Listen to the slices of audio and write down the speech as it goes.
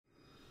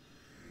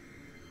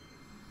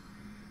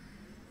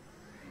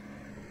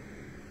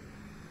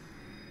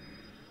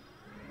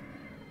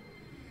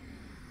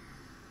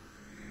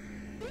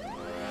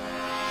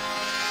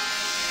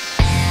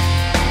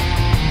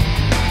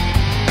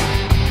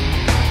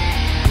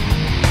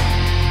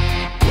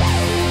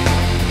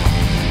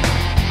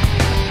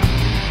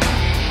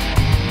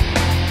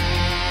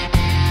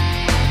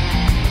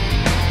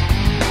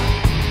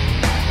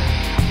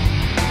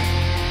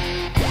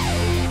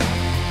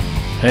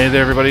Hey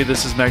there, everybody.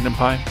 This is Magnum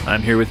Pi.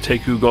 I'm here with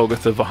Teku,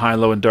 Golgotha,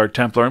 Vahilo, and Dark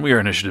Templar, and we are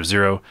Initiative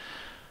Zero.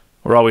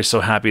 We're always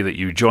so happy that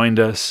you joined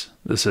us.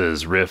 This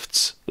is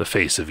Rifts, the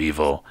Face of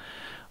Evil,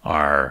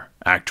 our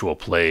actual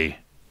play,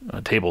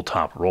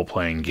 tabletop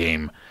role-playing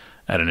game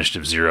at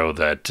Initiative Zero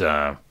that,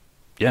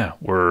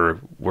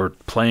 we're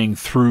playing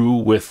through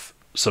with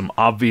some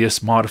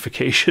obvious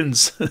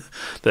modifications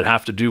that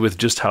have to do with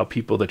just how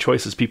the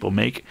choices people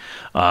make.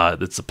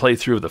 That's a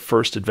playthrough of the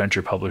first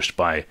adventure published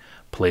by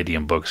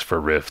Palladium Books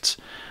for Rifts.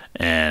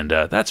 And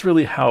that's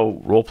really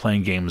how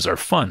role-playing games are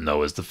fun,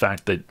 though, is the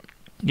fact that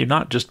you're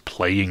not just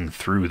playing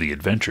through the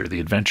adventure. The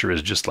adventure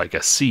is just like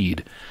a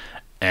seed,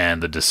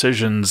 and the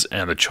decisions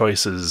and the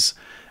choices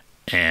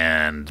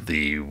and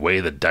the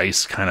way the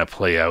dice kind of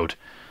play out,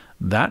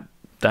 that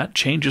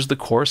changes the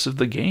course of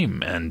the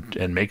game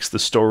and makes the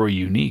story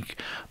unique.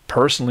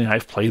 Personally,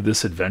 I've played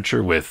this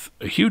adventure with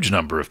a huge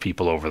number of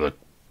people over the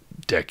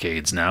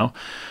decades now.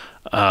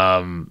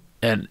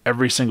 And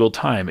every single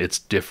time it's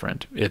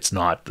different. It's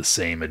not the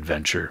same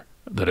adventure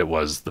that it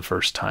was the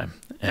first time.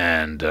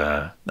 And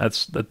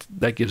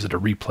that gives it a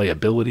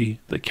replayability.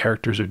 The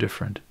characters are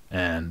different.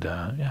 And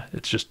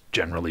it's just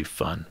generally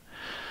fun.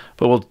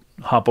 But we'll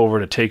hop over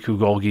to Teku,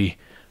 Golgi,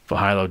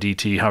 Vahilo,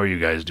 DT. How are you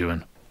guys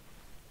doing?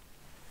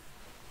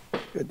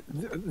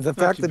 The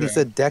fact that he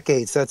said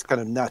decades, that's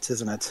kind of nuts,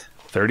 isn't it?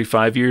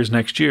 35 years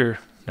next year,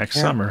 next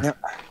summer.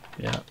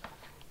 Yeah.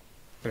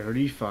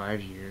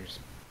 35 years.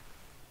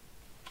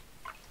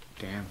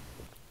 Damn.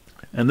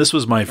 And this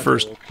was my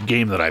first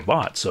game that I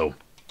bought, so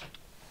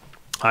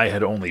I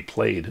had only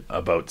played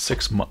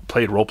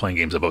role-playing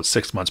games about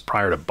 6 months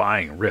prior to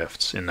buying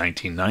Rifts in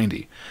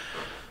 1990.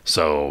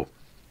 So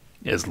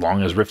as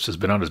long as Rifts has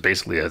been out is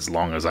basically as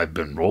long as I've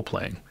been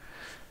role-playing.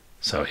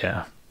 So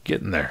yeah,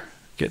 getting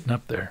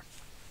up there.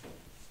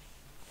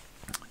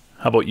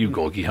 How about you,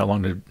 Golgi? How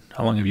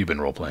long have you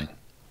been role-playing?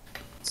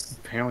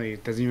 Apparently,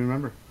 it doesn't even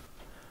remember.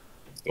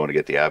 I want to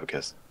get the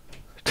abacus.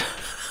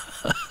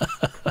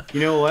 You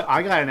know what?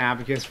 I got an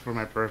abacus for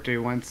my birthday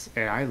once,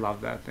 and I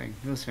loved that thing.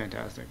 It was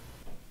fantastic.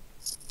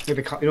 Like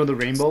the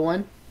rainbow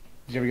one?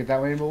 Did you ever get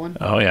that rainbow one?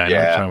 Oh, yeah. I know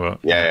what you're talking about.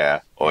 Yeah.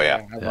 Oh,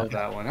 yeah. I love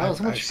that one. That was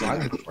so much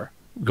fun.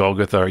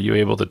 Golgotha, are you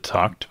able to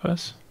talk to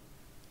us?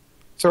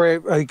 Sorry,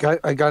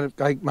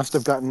 I must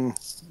have gotten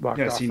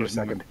locked off for a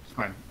second. It's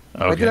fine.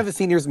 Okay. I did have a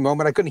seniors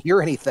moment. I couldn't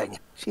hear anything.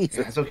 Jesus.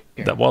 Yeah, it's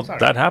okay.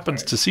 That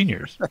happens to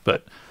seniors,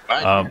 but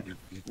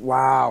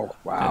Wow.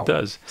 it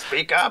does.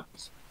 Speak up.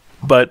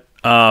 But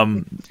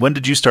when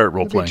did you start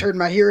role-playing? Turn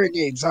my hearing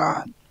aids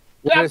on.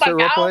 When did I start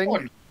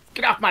role-playing?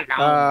 Get off my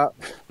lawn.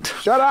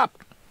 Shut up.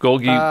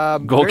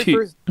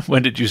 Golgi,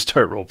 when did you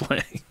start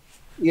role-playing?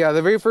 Yeah,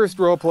 the very first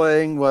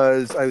role-playing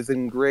was, I was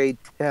in grade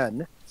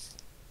 10.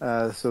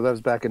 So that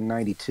was back in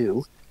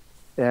 92.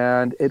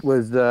 And it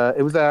was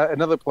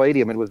another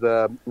Palladium. It was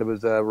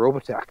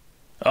Robotech.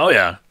 Oh,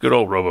 yeah. Good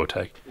old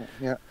Robotech.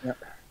 Yeah.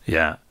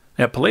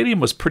 Yeah, Palladium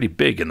was pretty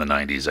big in the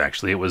 90s,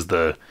 actually. It was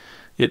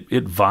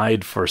it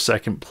vied for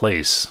second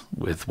place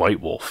with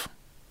White Wolf.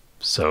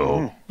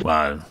 So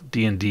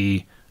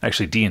D&D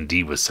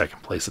was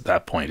second place at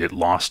that point. It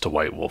lost to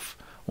White Wolf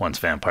once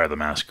Vampire the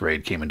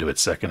Masquerade came into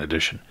its second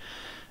edition.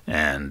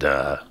 And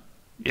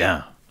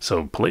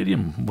so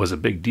Palladium was a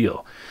big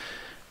deal.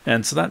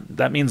 And so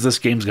that means this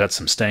game's got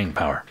some staying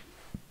power.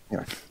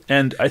 Yeah.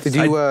 And did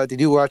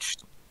you watch?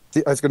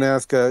 I was going to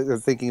ask.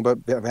 Thinking about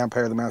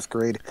Vampire the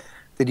Masquerade,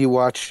 did you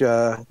watch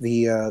the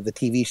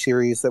TV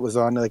series that was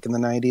on like in the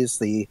 90s?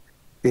 The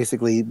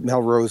basically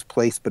Melrose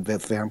Place but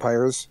with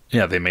vampires.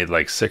 Yeah, they made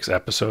like 6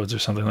 episodes or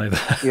something like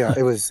that. Yeah,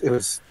 it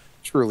was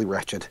truly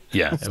wretched.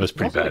 Yeah, it was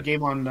pretty bad. A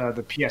game on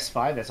the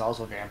PS5 that's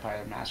also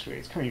Vampire the Masquerade.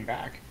 It's coming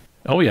back.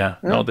 Oh yeah,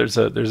 no, there's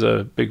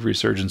a big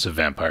resurgence of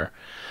Vampire.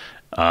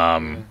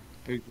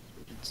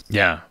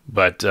 Yeah,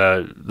 but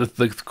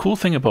the cool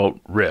thing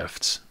about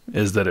Rifts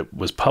is that it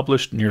was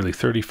published nearly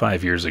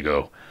 35 years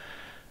ago.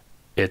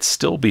 It's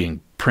still being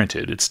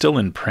printed. It's still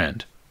in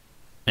print.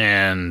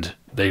 And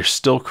they're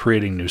still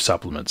creating new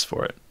supplements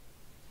for it.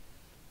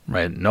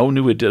 Right? No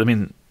new edition. I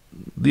mean,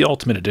 the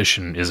Ultimate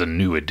Edition is a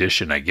new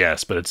edition, I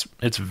guess, but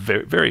it's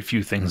very, very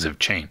few things have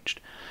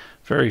changed.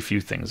 Very few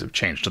things have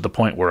changed to the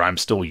point where I'm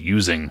still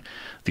using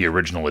the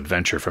original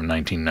adventure from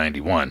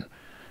 1991.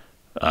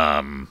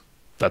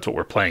 That's what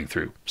we're playing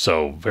through.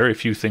 So very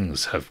few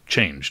things have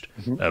changed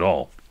at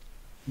all.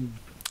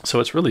 So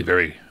it's really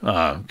very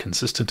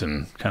consistent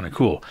and kind of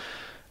cool.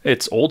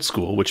 It's old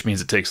school, which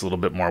means it takes a little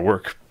bit more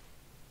work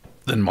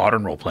than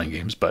modern role-playing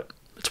games, but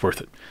it's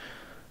worth it.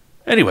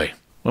 Anyway,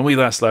 when we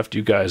last left,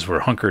 you guys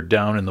were hunkered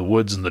down in the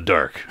woods in the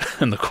dark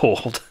and the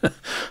cold,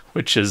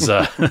 which is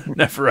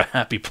never a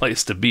happy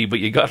place to be. But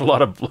you got a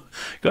lot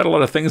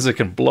of things that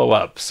can blow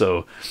up.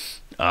 So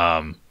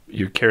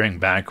you're carrying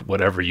back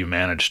whatever you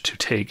managed to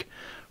take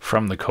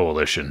from the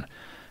coalition.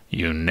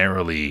 You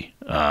narrowly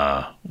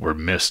were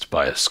missed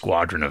by a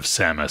squadron of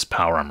SAMS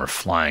power armor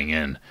flying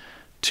in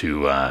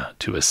to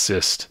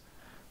assist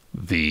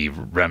the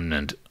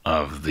remnant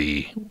of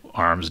the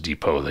arms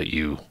depot that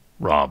you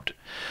robbed.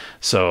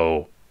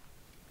 So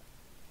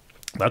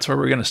that's where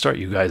we're going to start.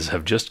 You guys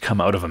have just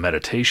come out of a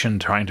meditation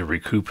trying to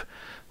recoup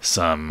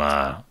some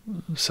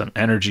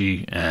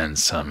energy and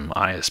some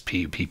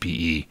ISP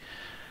PPE,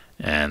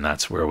 and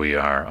that's where we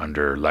are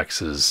under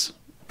Lex's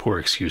poor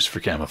excuse for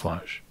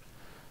camouflage.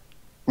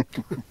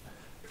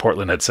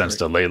 Portland had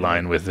sensed a ley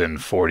line within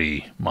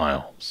 40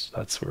 miles.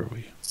 That's where we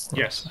were.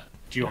 Yes.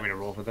 Do you want me to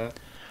roll for that?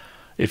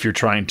 If you're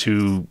trying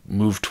to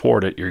move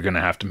toward it, you're going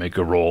to have to make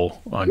a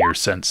roll on your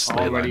sense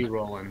ley Already line.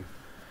 rolling.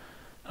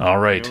 All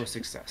right. No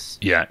success.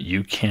 Yeah,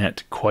 you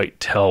can't quite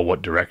tell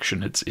what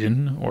direction it's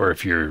in or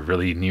if you're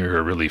really near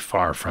or really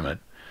far from it.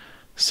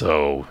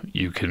 So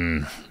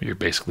you're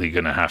basically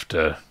going to have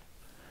to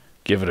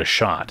give it a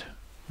shot,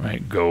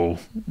 right? Go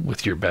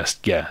with your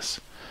best guess.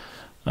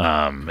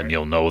 And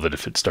you'll know that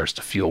if it starts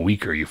to feel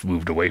weaker, you've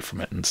moved away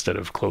from it instead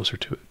of closer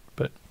to it.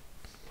 But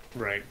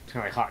Right.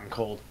 Kind of like hot and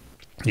cold.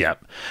 yeah.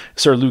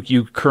 Sir Luc,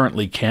 you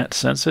currently can't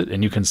sense it,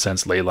 and you can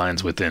sense ley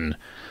lines within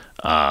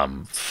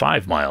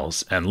 5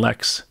 miles. And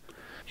Lex,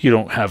 you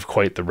don't have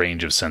quite the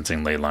range of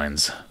sensing ley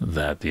lines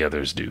that the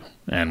others do.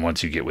 And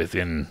once you get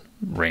within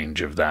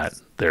range of that,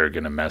 they're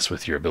going to mess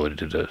with your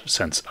ability to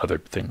sense other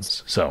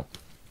things. So,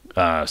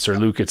 Sir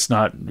Luc, it's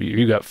not,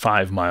 you got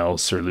 5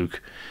 miles, Sir Luc.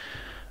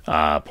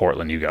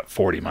 Portland, you got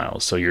 40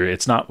 miles. So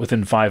it's not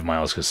within 5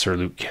 miles because Sir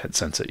Luc can't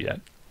sense it yet.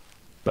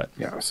 But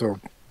Yeah, so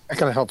that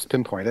kind of helps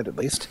pinpoint it at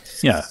least.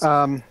 yeah.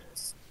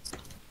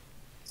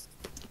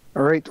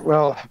 All right.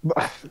 Well,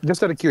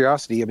 just out of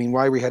curiosity, I mean,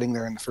 why are we heading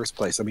there in the first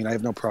place? I mean, I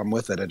have no problem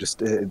with it.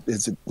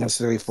 Is it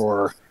necessary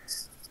for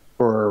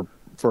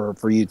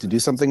you to do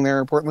something there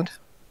in Portland?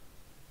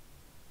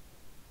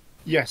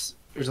 Yes.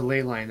 There's a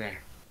ley line there.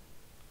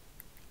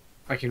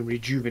 I can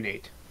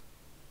rejuvenate.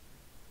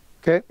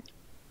 Okay.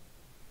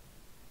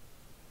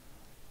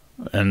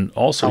 And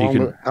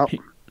also How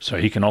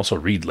he can also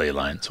read ley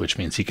lines, which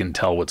means he can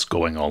tell what's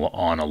going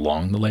on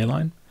along the ley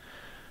line.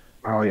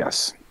 Oh,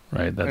 yes.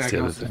 Right, And that's I the can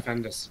other also thing.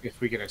 defend us if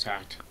we get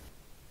attacked.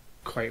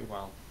 Quite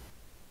well.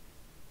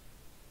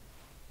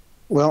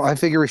 Well, I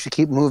figure we should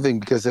keep moving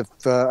because if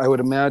I would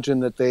imagine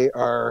that they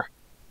are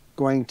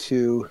going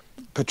to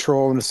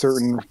patrol in a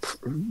certain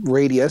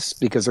radius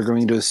because they're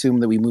going to assume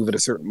that we move at a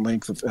certain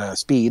length of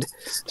speed.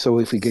 So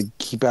if we could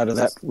keep out of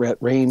that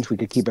range, we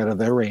could keep out of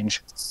their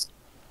range.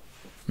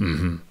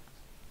 Mm-hmm.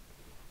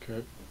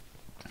 Good.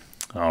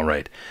 All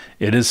right.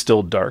 It is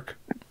still dark,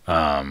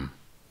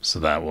 so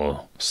that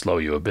will slow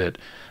you a bit.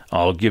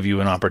 I'll give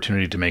you an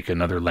opportunity to make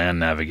another land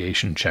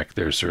navigation check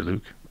there, Sir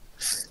Luc.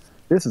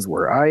 This is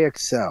where I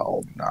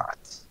excel, not.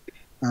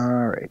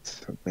 All right.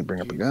 Let me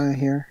bring up a guy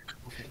here.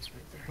 Okay, it's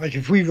right there. Like,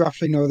 if we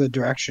roughly know the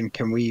direction,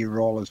 can we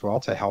roll as well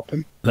to help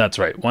him? That's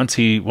right. Once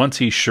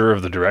he's sure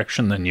of the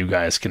direction, then you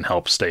guys can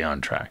help stay on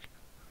track.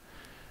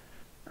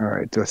 All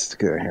right. Just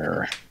go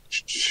here.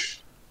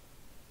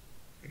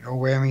 No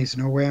whammies,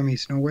 no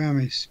whammies, no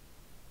whammies.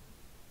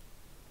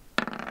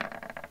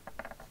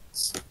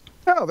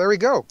 Oh, there we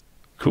go.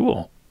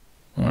 Cool.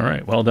 All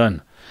right. Well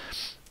done.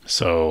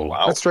 So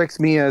Wow. That strikes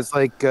me as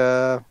like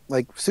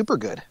super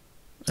good.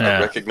 I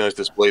recognize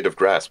this blade of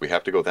grass. We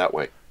have to go that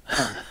way.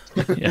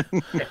 yeah.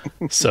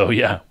 So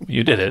yeah,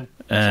 you did it,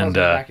 and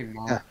Back in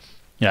Mall.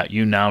 yeah,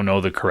 you now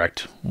know the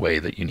correct way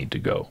that you need to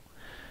go,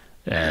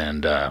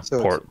 and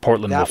So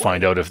Portland will that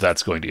find out if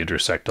that's going to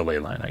intersect a ley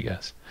line, I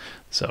guess.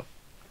 So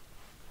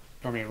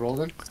Want me to roll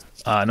then?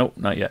 no,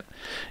 not yet.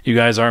 You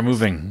guys are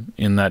moving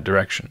in that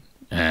direction,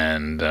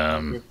 and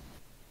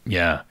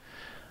yeah.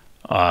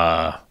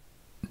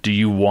 Do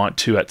you want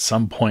to at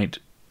some point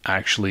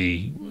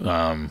actually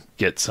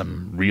get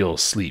some real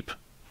sleep?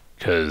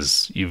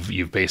 Because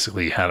you've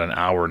basically had an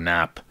hour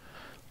nap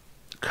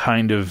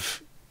kind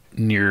of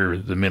near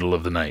the middle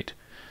of the night.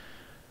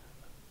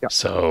 Yeah.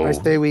 So I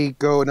say we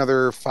go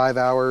another 5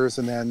 hours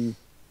and then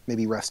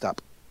maybe rest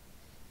up.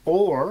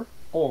 Or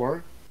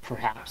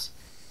perhaps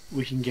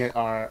we can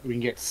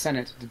get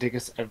Senate to dig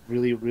us a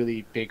really,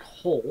 really big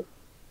hole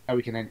that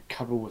we can then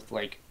cover with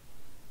like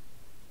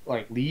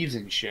leaves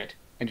and shit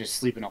and just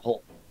sleep in a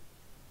hole.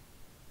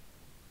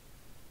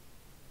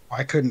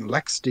 Why couldn't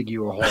Lex dig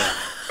you a hole?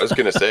 I was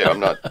gonna say I'm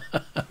not.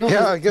 No,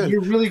 Yeah, good.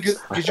 You're really good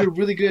because you're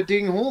really good at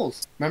digging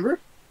holes. Remember?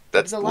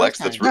 That's The Lex.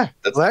 last That's time.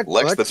 that's Lex-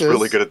 Lex. Lex That's is-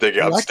 really good at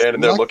digging. I'm Lex-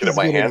 standing there Lex looking is at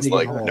my good at hands digging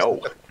like, holes.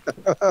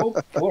 no.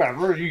 Oh,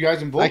 whatever. You guys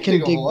can both I can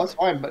dig a dig- hole. That's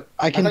fine. But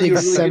I can thought dig you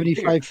were really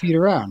good at 75 feet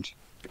around.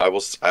 I will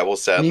You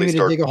sadly need me to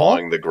start dig a hole?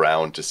 pawing the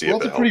ground to see Well,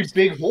 if it's it a pretty helps.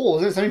 big hole.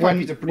 Isn't it? 75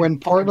 feet's a pretty When fucking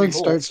Portland big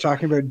hole. starts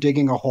talking about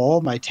digging a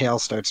hole, my tail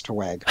starts to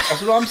wag.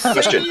 That's what I'm saying.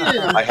 Question.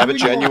 I have a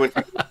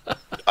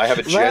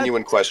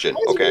genuine question.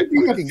 Why is Okay. it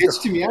being a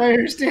bitch to me? I don't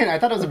understand. I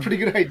thought it was a pretty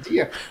good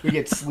idea. We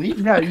get sleep.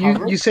 Yeah,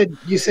 cover. you said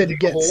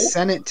get hole?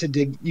 Senate to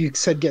dig. You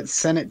said get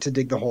Senate to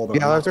dig the hole. though, Yeah,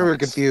 not that's where we're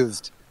Lex.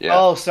 confused. Yeah.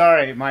 Oh,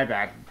 sorry. My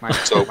bad. My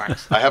bad. So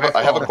Lex. I have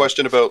My a fault.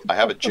 question about. I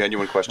have a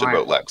genuine question My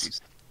about Lex.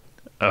 apologies.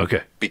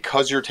 okay.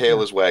 Because your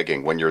tail is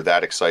wagging when you're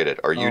that excited,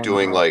 are you Oh,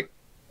 doing no. like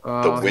the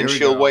Oh, here we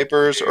windshield go.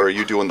 wipers, or are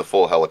you doing the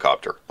full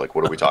helicopter? Like,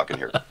 what are we talking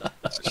here?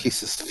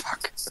 Jesus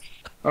fuck.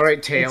 All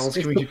right, Tails.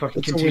 It's- Can we fucking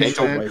it's a continue?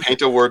 windshield then? wiper.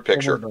 Paint a word Don't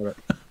picture. worry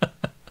about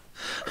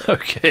it.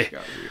 Okay.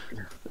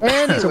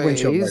 It's a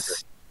windshield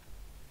Anyways,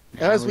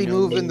 As we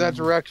move in that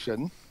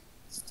direction.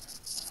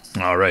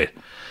 All right.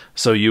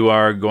 So you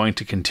are going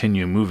to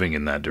continue moving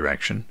in that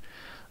direction.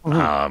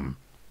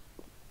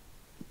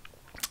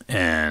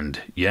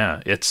 And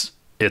yeah, it's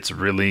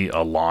really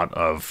a lot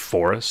of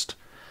forest.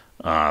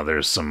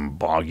 There's some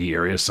boggy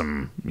areas,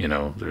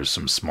 there's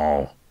some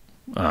small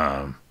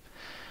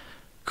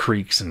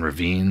creeks and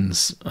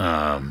ravines,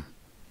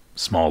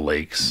 small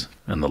lakes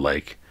and the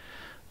lake,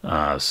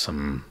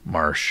 some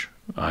marsh.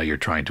 You're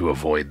trying to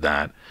avoid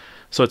that.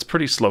 So it's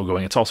pretty slow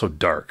going. It's also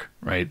dark,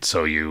 right?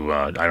 So you,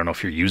 I don't know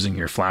if you're using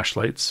your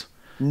flashlights.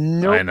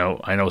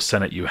 Nope. I know,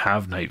 Senate, you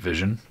have night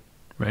vision,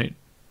 right?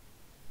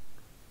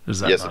 Is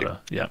that Yes, not I do.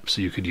 yeah,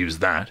 so you could use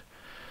that.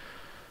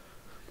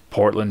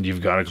 Portland,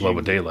 you've got a globe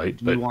of daylight,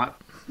 Do but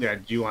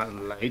you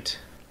want light?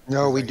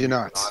 No, we Like, do a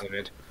not. lot of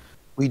it.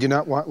 We do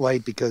not want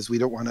light because we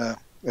don't want to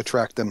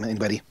attract them,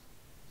 anybody.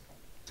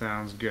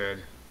 Sounds good.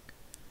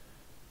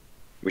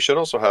 We should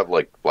also have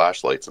like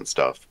flashlights and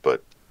stuff,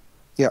 but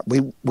Yeah,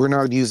 we're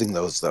not using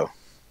those, though.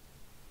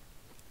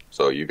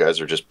 so you guys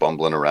are just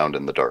bumbling around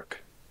in the dark.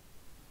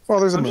 Well,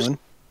 there's a I'm just- moon.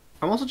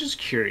 I'm also just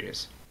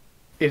curious.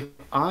 If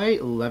I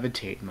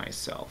levitate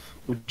myself,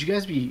 would you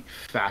guys be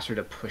faster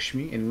to push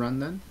me and run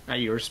then at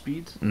your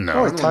speeds? no,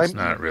 Oh, it's time-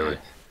 not really.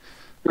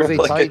 Are they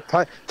Like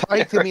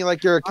tied to me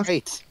like you're a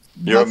kite?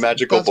 You're a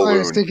magical that's Why I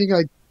was balloon.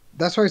 thinking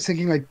that's why I was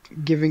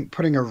thinking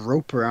putting a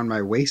rope around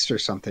my waist or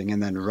something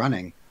and then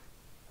running.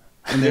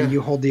 And then Yeah.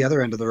 you hold the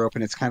other end of the rope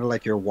and it's kind of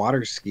like you're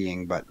water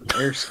skiing but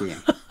air skiing.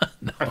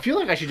 I feel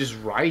like I should just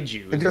ride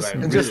you. And is just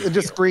what I and really just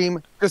feel.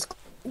 scream, just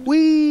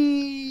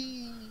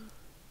wee.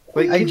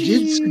 Like, I could you-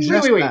 did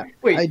suggest wait, that.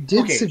 wait, I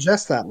did okay.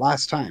 suggest that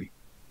last time.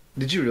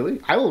 Did you really?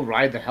 I will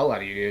ride the hell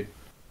out of you, dude.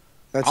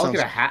 That I'll sounds.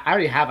 get a hat. I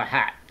already have a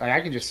hat. Like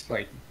I can just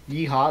like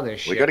yeehaw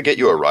this shit. We got to get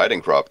you a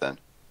riding crop then.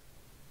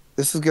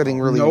 This is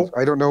getting really. Nope.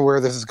 I don't know where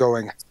this is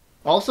going.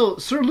 Also,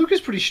 Sir Luc is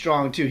pretty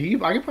strong too.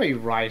 I could probably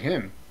ride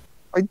him.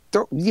 I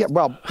don't. Yeah.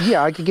 Well.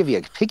 Yeah. I could give you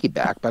a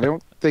piggyback, but I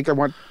don't think I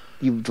want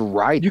you to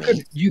ride You me.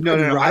 could No,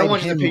 ride I don't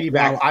want you him to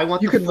piggyback. while- I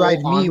want you the could ride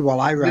full me on- while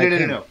I ride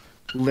him. No.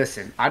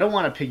 Listen, I don't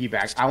want a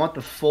piggyback. I want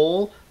the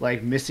full,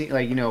 like missing,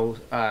 like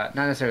not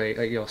necessarily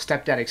like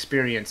stepdad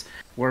experience,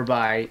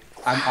 whereby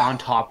I'm on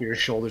top of your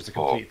shoulders the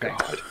Oh complete thing.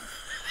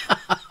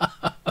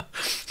 God.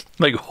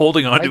 Like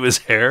holding onto his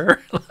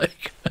hair,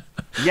 like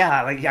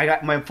Yeah, like I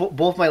got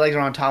both my legs are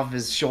on top of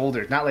his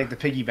shoulders, not like the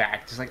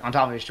piggyback, just like on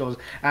top of his shoulders.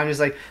 And I'm just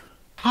like,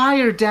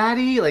 "Higher,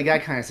 daddy," like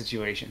that kind of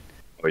situation.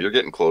 Oh, you're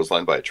getting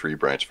clotheslined by a tree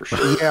branch for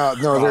sure. Yeah.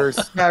 No.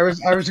 There's. Yeah,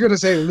 I was gonna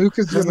say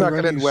Lucas This is not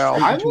gonna end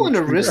well. I'm willing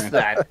to risk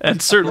that.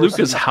 and Sir Luc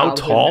is how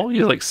Childhood. tall?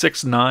 He's like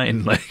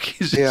 6'9". Like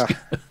he's just,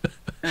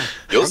 Yeah.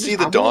 You'll see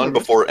the dawn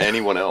before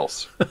anyone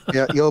else.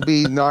 Yeah. You'll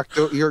be knocked.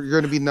 You're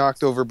going to be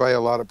knocked over by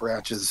a lot of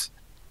branches.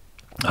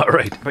 all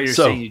right. But you're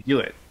so saying you do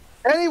it.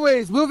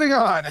 Anyways, moving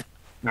on.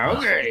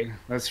 Okay,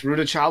 let's root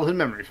a childhood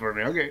memory for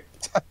me. Okay.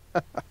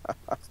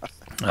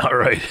 all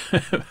right.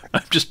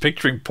 I'm just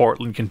picturing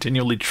Portland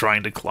continually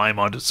trying to climb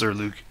onto Sir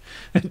Luc,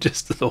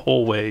 just the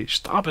whole way.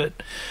 Stop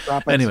it.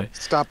 Stop it. Anyway.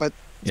 Stop it.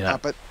 Yeah.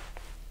 Stop it.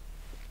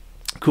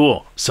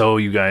 Cool. So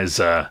you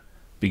guys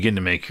begin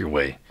to make your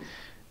way,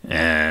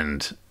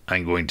 and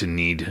I'm going to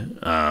need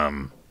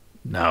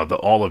now that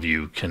all of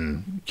you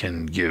can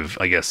give.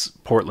 I guess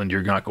Portland,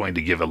 you're not going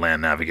to give a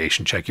land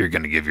navigation check. You're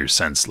going to give your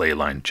sense ley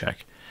line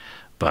check,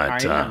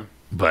 but I am.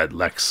 but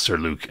Lex, Sir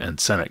Luc, and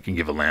Senate can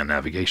give a land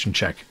navigation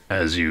check,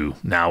 as you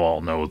now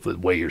all know the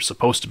way you're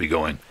supposed to be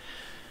going.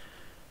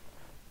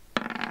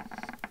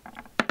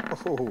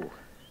 Oh.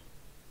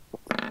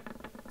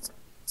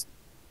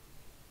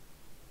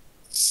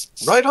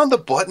 Right on the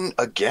button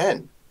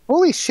again.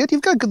 Holy shit!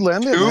 You've got good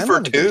land. 2 land for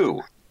navigation.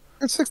 2.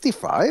 You're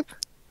 65.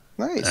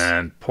 Nice.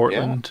 And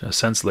Portland, a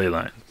sense ley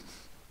line.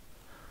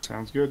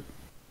 Sounds good.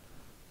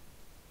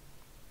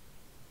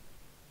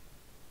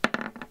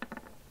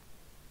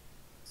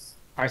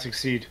 I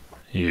succeed.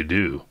 You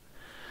do.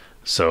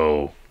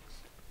 So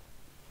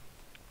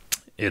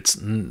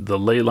the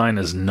ley line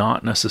is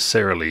not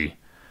necessarily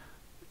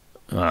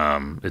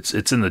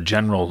it's in the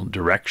general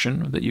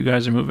direction that you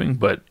guys are moving,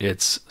 but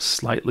it's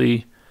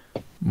slightly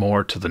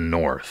more to the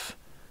north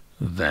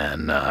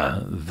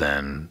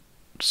than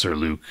Sir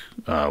Luc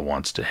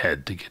wants to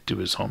head to get to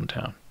his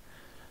hometown.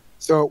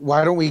 So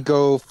why don't we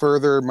go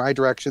further my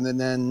direction and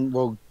then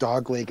we'll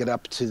dogleg it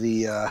up to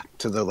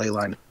the ley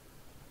line?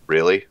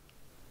 Really?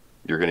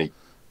 You're gonna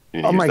Oh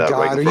use my that god!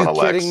 right Are in you front of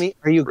Lex? kidding me?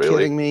 Are you Really?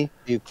 kidding me?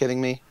 Are you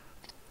kidding me?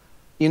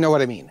 You know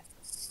what I mean.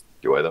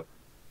 Do I though?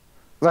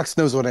 Lex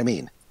knows what I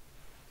mean.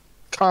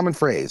 Common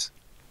phrase.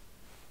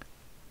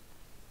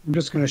 I'm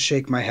just gonna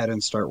shake my head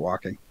and start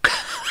walking.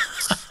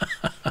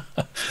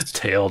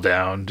 Tail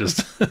down,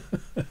 just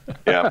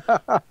Yeah.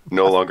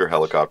 No longer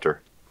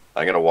helicopter.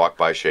 I'm gonna walk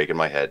by shaking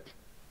my head.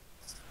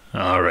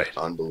 all right.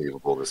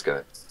 Unbelievable, this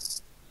guy.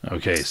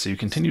 Okay, so you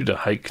continue to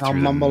hike I'll through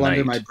mumble the under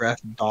night. my breath,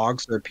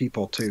 dogs are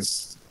people too.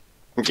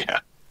 Yeah.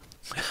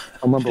 I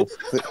remember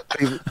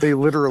they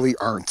literally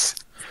aren't.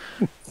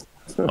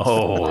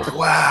 Oh,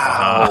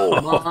 Wow.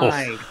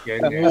 My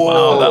goodness.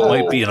 wow, that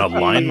might Whoa. be an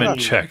alignment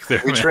check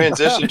there, We man.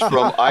 transitioned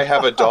from I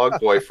have a dog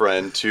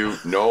boyfriend to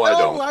no, I No,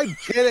 don't. I'm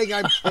kidding.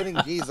 I'm kidding.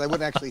 Jeez, I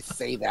wouldn't actually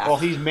say that. Well,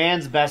 he's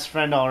man's best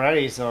friend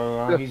already,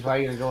 so he's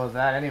probably gonna go with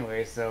that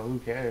anyway. So who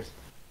cares?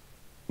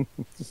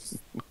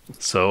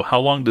 So, how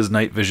long does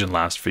night vision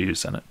last for you,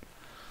 Senate?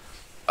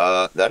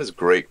 That is a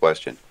great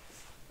question.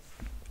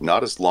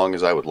 Not as long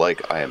as I would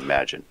like, I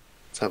imagine.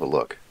 Let's have a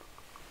look.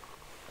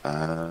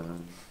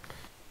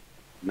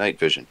 Night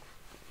vision.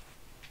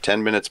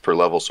 10 minutes per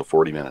level, so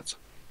 40 minutes.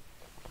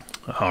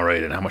 All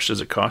right, and how much does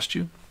it cost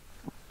you?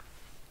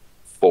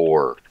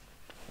 4.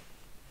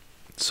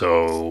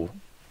 So,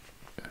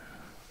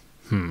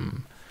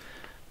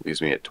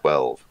 Leaves me at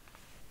 12.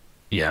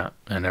 yeah,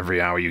 and every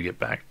hour you get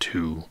back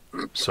 2.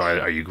 So,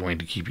 are you going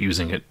to keep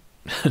using it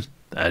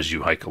as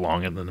you hike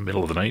along in the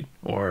middle of the night,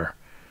 or?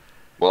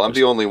 Well, I'm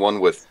the only one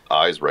with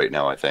eyes right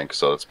now, I think,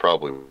 so it's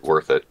probably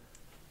worth it.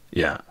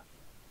 Yeah.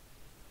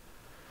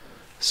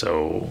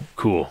 So,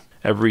 cool.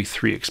 Every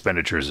 3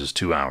 expenditures is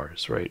 2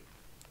 hours, right?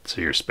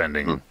 So you're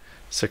spending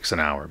 6 an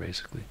hour,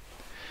 basically.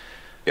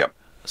 Yep.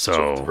 So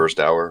for the first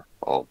hour,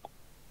 I'll...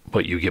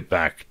 But you get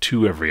back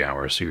 2 every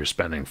hour, so you're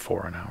spending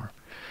 4 an hour.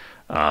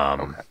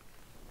 Okay.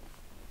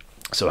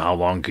 So how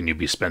long can you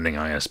be spending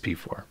ISP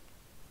for?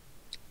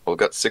 Well, I've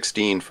got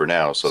 16 for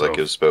now, so that So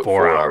gives about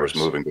 4 4 hours hours.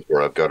 moving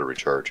before I've got to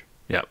recharge.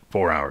 Yeah,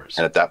 4 hours.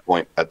 And at that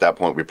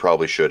point, we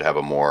probably should have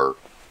a more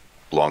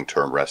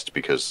long-term rest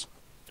because,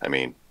 I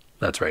mean,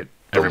 That's right.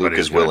 the Luke Everybody's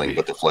is willing, gonna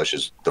but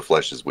the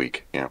flesh is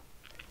weak. You know.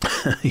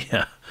 be...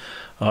 Yeah.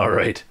 All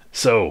right.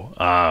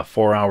 So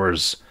 4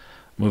 hours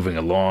moving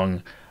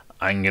along.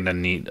 I'm gonna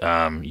need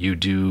you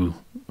do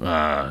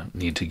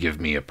need to give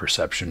me a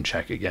perception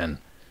check again.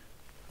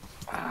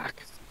 Fuck.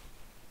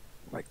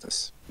 Like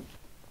this.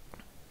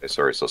 Okay,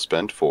 sorry, so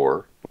spend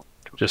 4.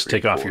 Just 3,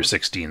 take off 4. your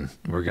 16.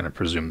 We're gonna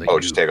presume that Oh,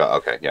 you... just take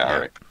off. Okay, yeah, Yeah. all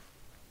right.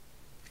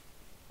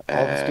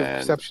 I'll just do a And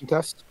perception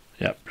test.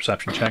 Yeah,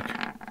 perception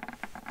check.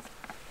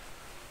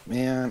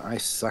 Man, I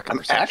suck at I'm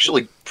perception.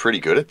 actually pretty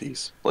good at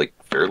these, like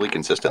fairly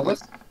consistently.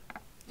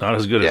 Not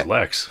as good as Yeah.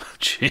 Lex.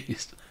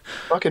 Jeez.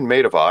 Fucking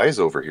made of eyes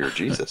over here,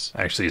 Jesus.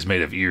 Actually, he's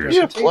made of ears.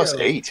 Yeah, plus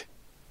 8.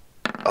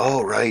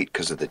 Oh, right,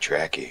 because of the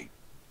tracking.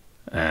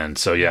 And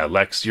so, yeah,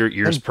 Lex, your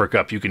ears perk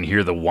up. You can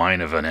hear the whine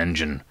of an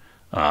engine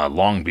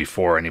long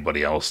before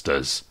anybody else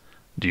does.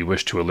 Do you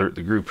wish to alert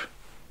the group?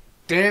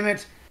 Damn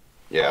it!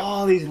 Yeah.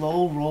 All these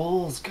low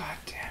rolls. God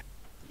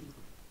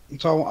damn.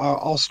 So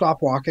I'll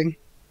stop walking,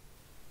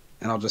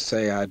 and I'll just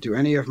say, do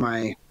any of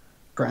my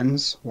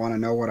friends want to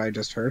know what I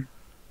just heard?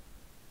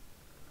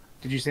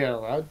 Did you say that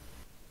out loud?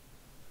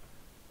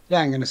 Yeah,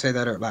 I'm going to say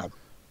that out loud.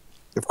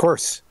 Of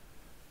course.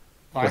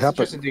 I What happened?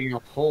 suggested digging a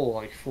hole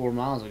like 4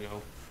 miles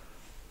ago.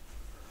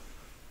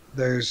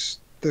 There's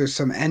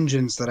some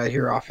engines that I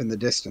hear off in the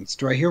distance.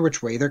 Do I hear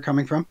which way they're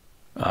coming from?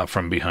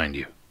 From behind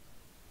you.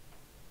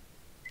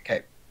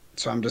 Okay,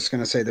 so I'm just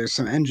going to say there's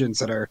some engines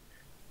that are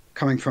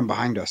coming from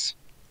behind us.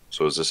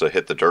 So is this a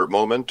hit the dirt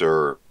moment,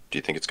 or do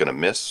you think it's going to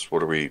miss?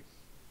 What are we...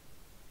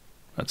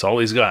 That's all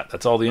he's got.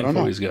 That's all the I don't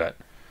info know. he's got.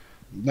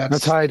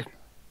 That's hide.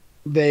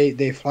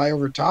 They fly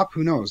over top.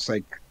 Who knows?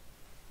 Like,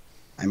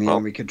 I mean, Well-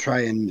 we could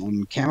try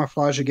and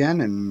camouflage again,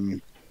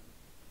 and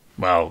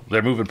Well,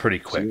 they're moving pretty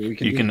quick. what we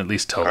can You do. can at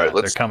least tell All right, that.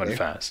 They're let's- coming okay.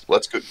 fast.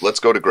 Let's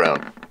go to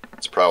ground.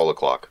 It's prowl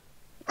o'clock.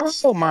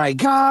 Oh my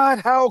god,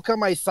 how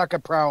come I suck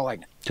at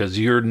prowling? Because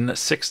you're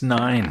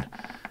 6'9".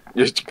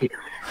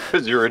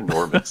 Because you're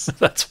enormous.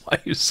 That's why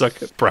you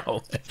suck at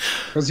prowling.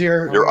 because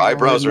your Your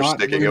eyebrows are not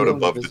sticking out really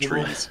above the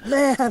invisible. trees.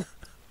 Man.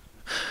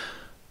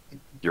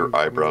 Your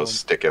eyebrows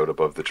stick out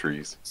above the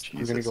trees. I'm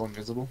gonna Jesus. go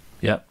invisible.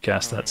 Yep,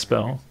 cast that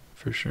spell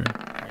for sure.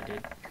 I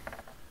did.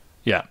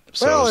 Yeah.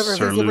 So Well,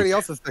 Sir everybody Luc.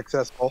 else is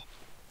successful.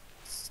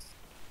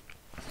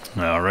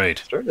 All right.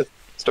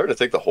 Starting to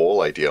think the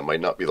whole idea might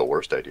not be the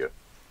worst idea.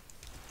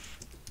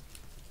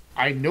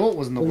 I know it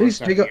wasn't the At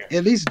worst least dig idea.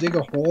 at least dig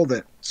a hole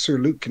that Sir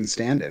Luc can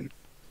stand in.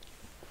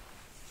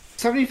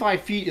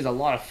 75 feet is a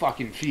lot of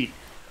fucking feet.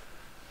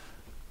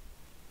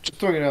 Just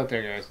throwing it out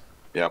there, guys.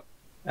 Yep.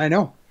 I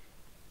know.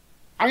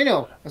 I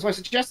know. That's why I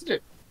suggested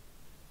it.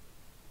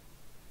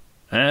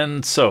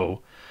 And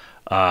so,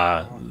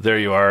 there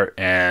you are,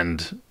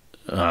 and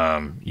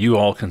you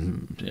all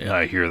can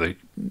hear the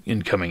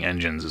incoming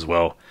engines as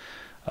well.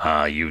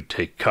 You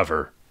take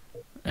cover,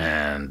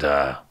 and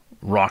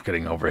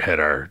rocketing overhead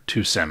are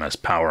 2 SEMS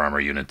power armor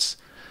units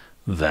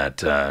that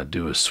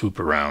do a swoop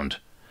around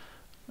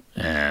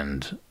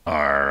and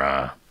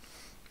are,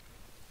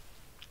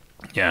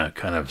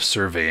 kind of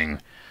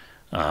surveying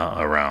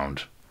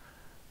around.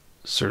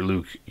 Sir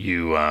Luc,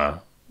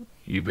 you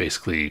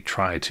basically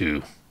try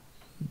to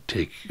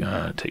take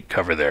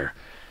cover there.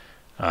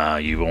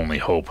 You only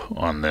hope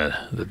on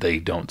that they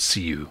don't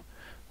see you,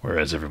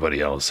 whereas everybody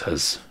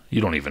else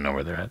you don't even know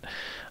where they're at.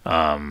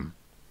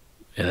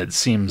 And it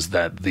seems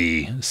that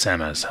the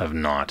Samas have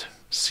not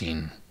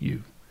seen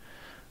you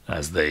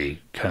as they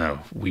kind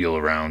of wheel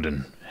around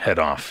and head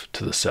off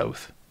to the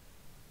south.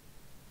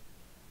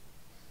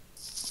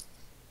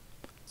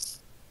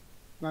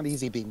 Not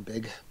easy being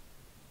big.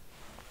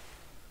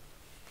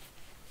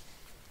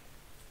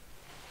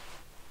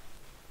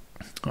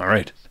 All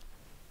right.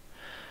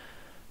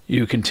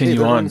 You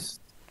continue on.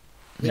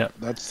 Yeah,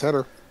 that's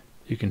Setter.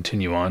 You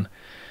continue on,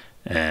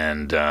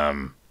 and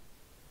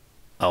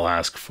I'll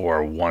ask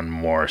for one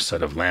more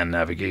set of land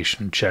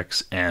navigation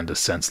checks and a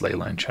sense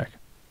leyline check.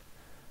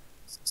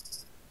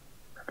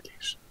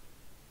 Navigation.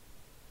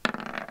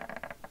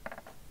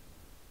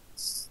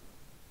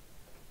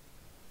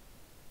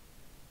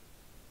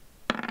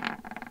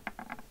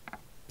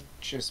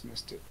 Just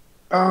missed it.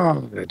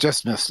 Oh, I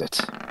just missed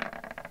it.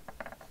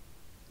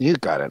 You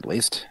got it, at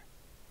least.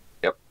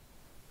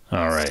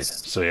 All right.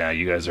 So yeah,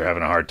 you guys are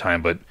having a hard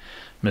time, but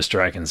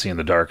Mr. I Can See in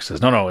the Dark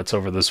says, no, it's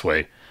over this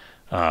way.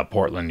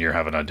 Portland, you're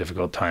having a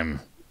difficult time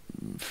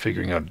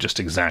figuring out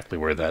just exactly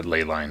where that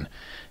ley line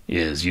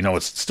is. You know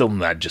it's still in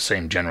that just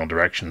same general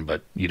direction,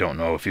 but you don't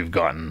know if you've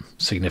gotten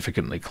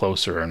significantly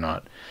closer or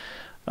not.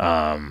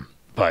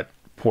 But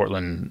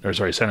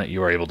Senate,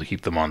 you are able to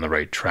keep them on the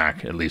right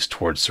track, at least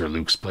towards Sir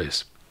Luc's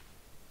place.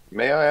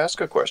 May I ask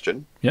a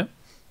question? Yeah.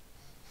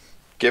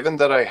 Given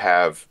that I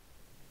have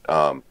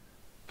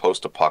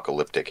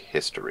post-apocalyptic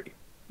history,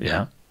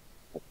 yeah,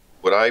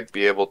 would I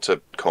be able to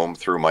comb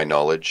through my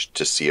knowledge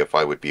to see if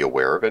I would be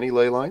aware of any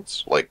ley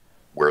lines, like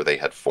where they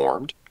had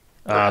formed?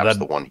 Perhaps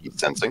the one he's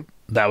sensing?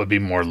 That would be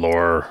more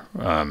lore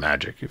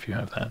magic if you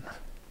have that.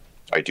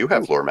 I do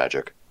have lore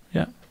magic.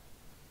 Yeah.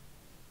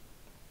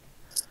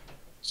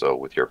 So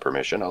with your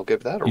permission, I'll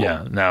give that a roll.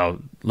 Yeah. Now,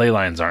 ley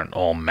lines aren't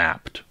all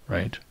mapped,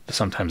 right?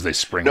 Sometimes they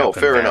spring No, up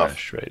and fair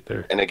vanish, enough. Right?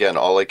 They're... And again,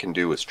 all I can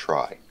do is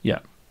try. Yeah.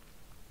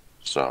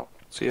 So,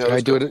 see how Can I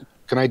this do goes. it?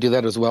 Can I do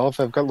that as well if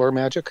I've got lore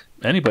magic?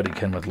 Anybody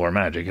can with lore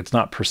magic. It's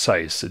not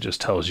precise. It just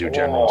tells you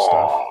general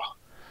stuff.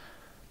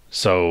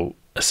 So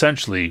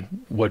essentially,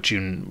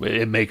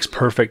 it makes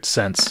perfect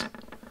sense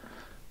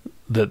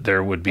that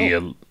there would be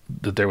a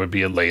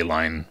ley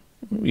line,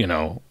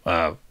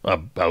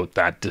 about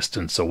that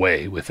distance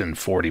away, within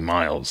 40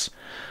 miles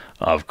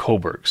of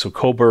Coburg. So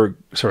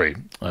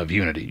of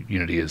Unity.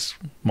 Unity is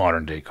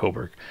modern day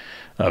Coburg.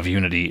 Of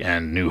Unity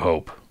and New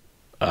Hope.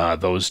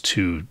 Those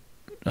two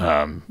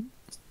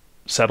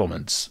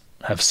settlements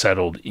have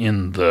settled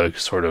in the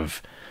sort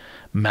of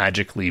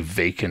magically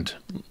vacant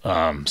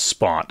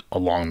spot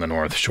along the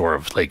north shore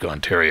of Lake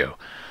Ontario.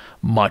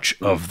 Much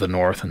of the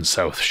north and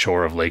south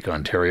shore of Lake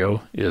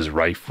Ontario is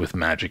rife with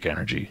magic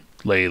energy.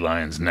 Ley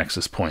lines,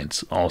 nexus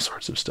points, all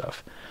sorts of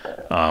stuff.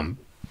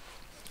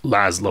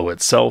 Laszlo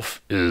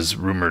itself is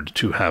rumored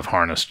to have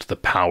harnessed the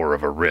power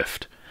of a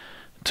rift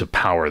to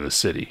power the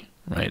city,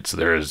 right? So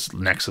there's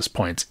nexus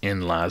points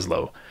in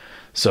Laszlo.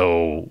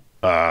 So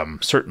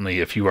certainly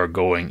if you are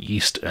going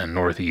east and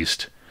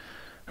northeast,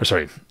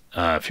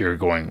 if you're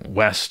going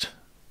west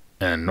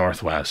and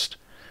northwest,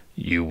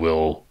 you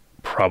will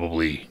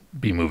probably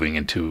be moving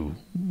into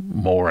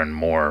more and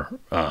more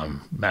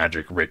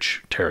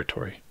magic-rich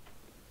territory.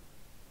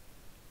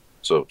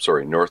 So,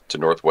 sorry, north to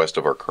northwest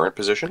of our current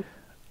position?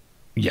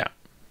 Yeah.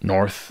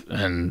 North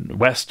and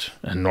west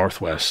and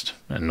northwest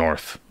and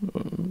north,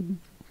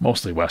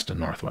 mostly west and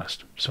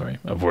northwest,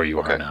 of where you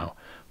are now,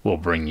 will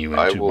bring you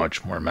into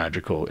much more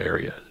magical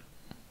area.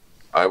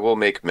 I will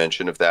make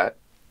mention of that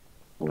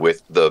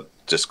with the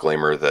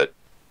disclaimer that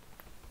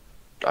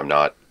I'm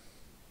not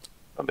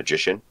a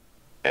magician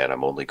and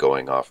I'm only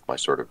going off my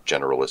sort of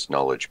generalist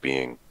knowledge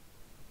being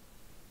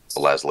a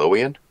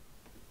Laszloian.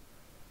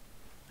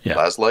 Yeah.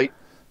 Laslite.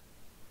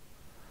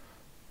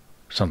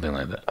 Something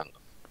like that.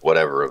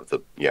 Whatever of the,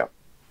 yeah.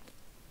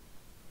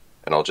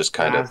 And I'll just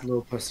kind of...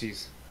 Laszlo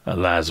pussies. A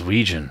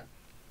Laswegian.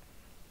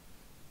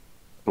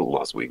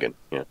 Laswegian,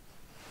 yeah.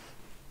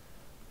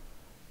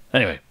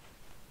 Anyway,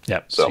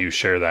 yeah. So you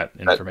share that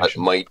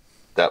information.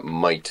 That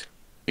might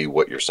be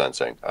what you're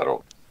sensing.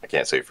 I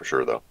can't say for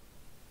sure though.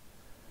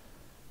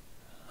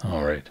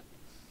 All right.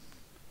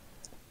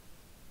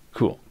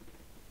 Cool.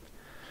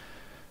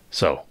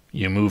 So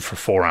you move for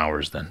 4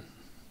 hours then,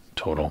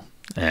 total,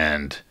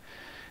 and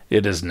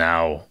it is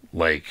now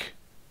like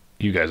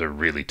you guys are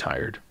really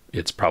tired.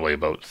 It's probably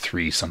about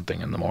 3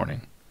 something in the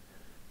morning.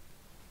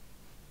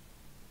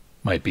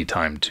 Might be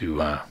time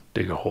to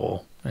dig a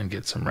hole and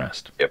get some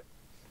rest. Yep.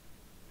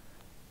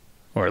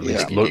 Or at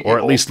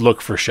least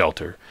look for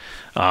shelter.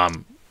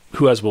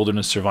 Who has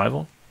wilderness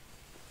survival?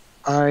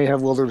 I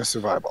have wilderness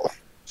survival.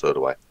 So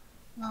do I.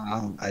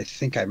 I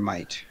think I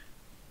might.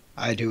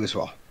 I do as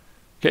well.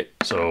 Okay,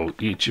 so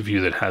each of you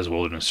that has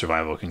wilderness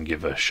survival can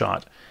give a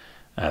shot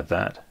at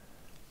that.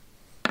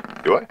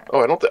 Do I?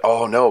 Oh, I don't think...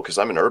 Oh, no, because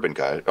I'm an urban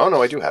guy. Oh,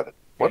 no, I do have it.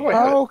 Why do I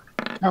have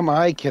it?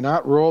 I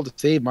cannot roll to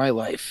save my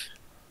life.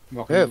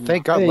 Yeah,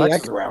 thank God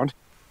Lex is around.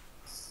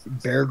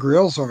 Bear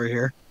Grylls over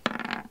here.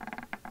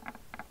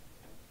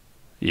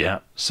 Yeah,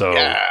 so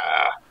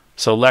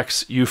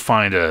Lex, you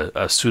find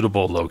a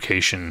suitable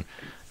location.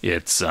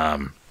 It's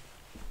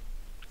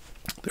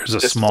there's a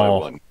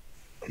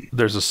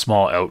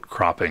small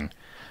outcropping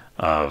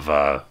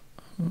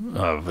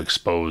of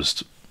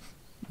exposed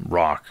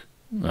rock.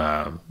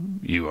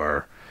 You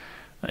are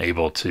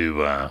able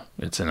to.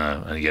 It's in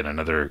again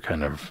another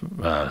kind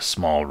of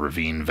small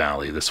ravine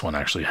valley. This one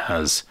actually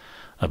has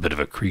a bit of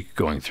a creek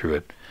going through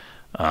it.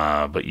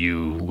 But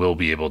you will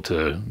be able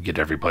to get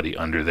everybody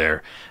under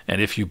there.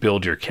 And if you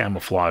build your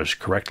camouflage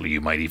correctly,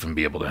 you might even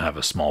be able to have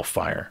a small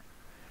fire.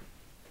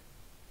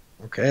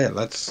 Okay,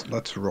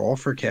 let's roll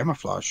for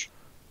camouflage.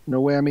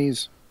 No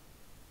whammies.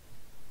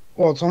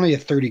 Well, it's only a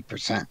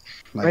 30%.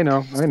 I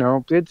know.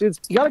 It's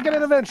you gotta get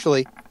it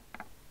eventually.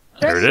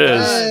 There it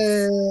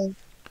is.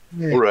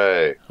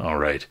 Hooray! All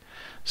right.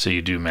 So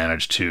you do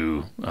manage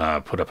to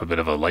put up a bit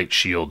of a light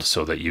shield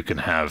so that you can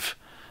have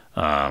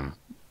a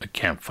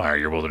campfire.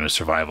 Your wilderness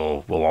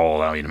survival will all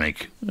allow you to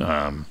make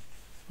a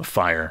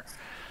fire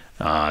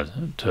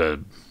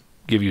to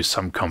give you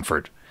some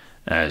comfort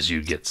as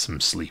you get some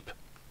sleep.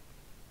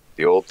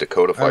 The old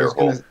Dakota fire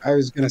hole. I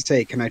was gonna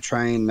say, can I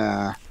try and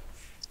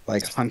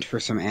hunt for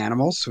some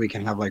animals so we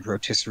can have like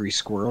rotisserie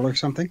squirrel or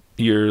something?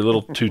 You're a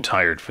little too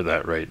tired for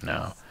that right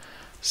now.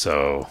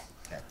 So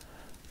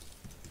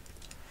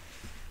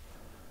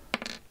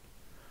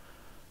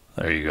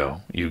there you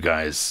go. You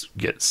guys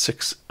get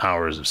 6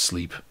 hours of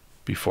sleep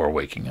before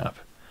waking up.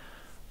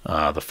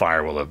 The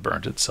fire will have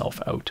burnt itself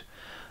out.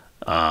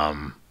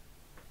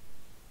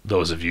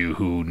 Those of you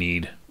who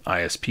need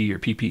ISP or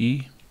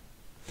PPE.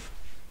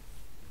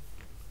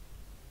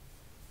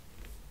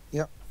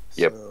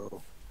 Yep.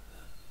 So,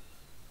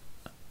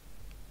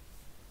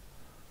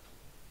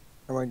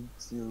 how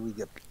do we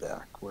get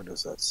back? Where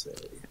does that say?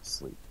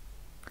 Sleep.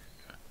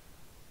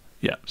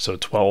 Yeah, so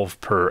 12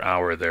 per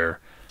hour there,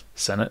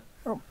 Senate.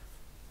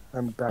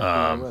 I'm back where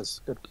I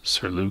was. Good.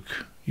 Sir Luc,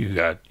 you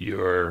got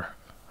your...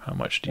 How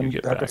much do you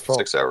get at back? full.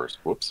 6 hours.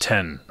 Whoops.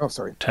 10. Oh,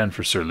 sorry. 10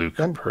 for Sir Luc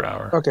 10? per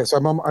hour. Okay, so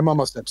I'm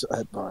almost at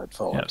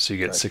full. Yeah, so you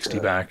get But, 60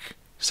 back,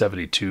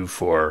 72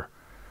 for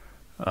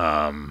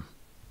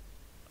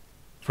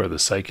the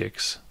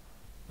psychics.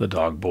 The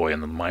dog boy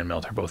and the mind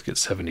melter both get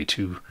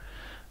 72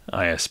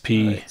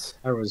 ISP.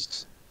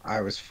 Right.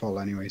 I was full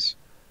anyways.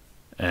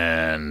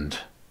 And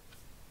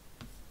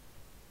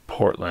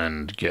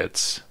Portland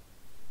gets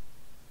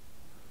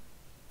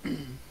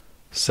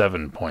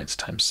 7 points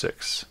times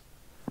 6.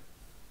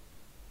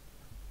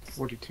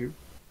 42.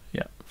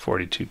 Yeah,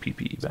 42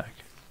 PPE back.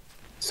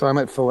 So I'm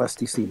at full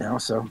SDC now.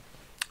 So.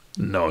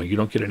 No, you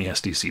don't get any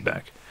SDC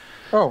back.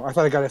 Oh, I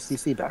thought I got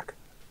SDC back.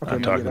 Okay,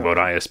 I'm talking about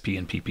ISP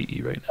and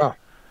PPE right now. Oh,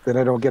 then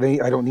I don't get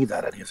any. I don't need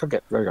that anyways. Okay,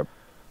 there you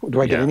go.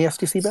 Do I get any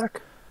SDC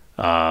back?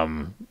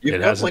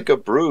 You've got like a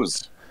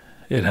bruise.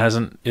 It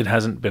hasn't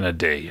been a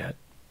day yet,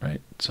 right?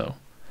 So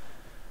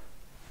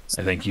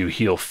I think you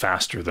heal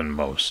faster than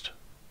most.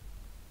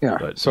 Yeah,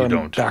 But so you I'm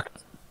don't. back.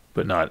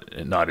 But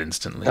not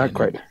instantly. Not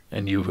quite.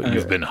 And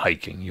you've been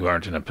hiking. You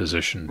aren't in a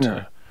position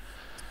to.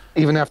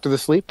 Even after the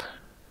sleep.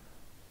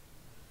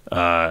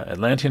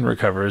 Atlantean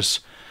recovers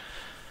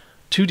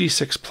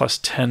 2d6 plus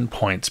 10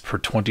 points per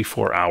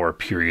 24-hour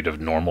period of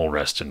normal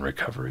rest and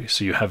recovery.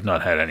 So you have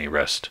not had any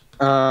rest.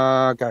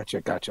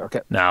 Gotcha.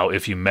 Okay. Now,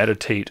 if you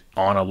meditate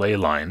on a ley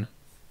line,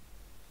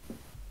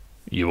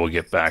 you will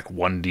get back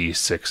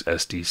 1d6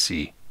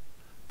 SDC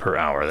per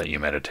hour that you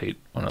meditate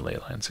on a ley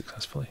line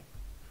successfully.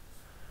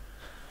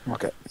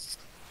 Okay.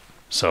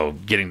 So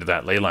getting to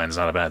that ley line is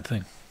not a bad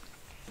thing.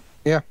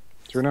 Yeah,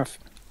 true enough.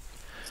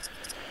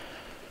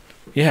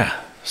 Yeah.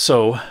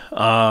 So,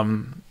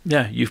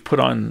 you've put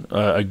on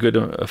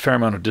a fair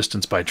amount of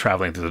distance by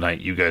traveling through the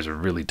night. You guys are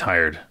really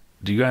tired.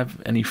 Do you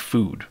have any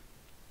food?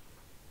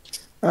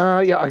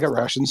 Yeah, I got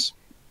rations.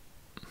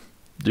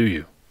 Do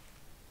you?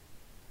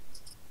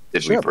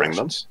 Did we bring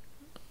them?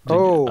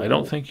 I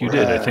don't think you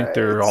did. I think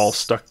they're all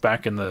stuck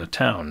back in the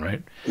town,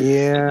 right?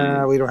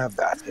 Yeah, we don't have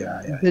that.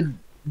 Yeah.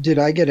 Did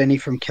I get any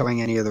from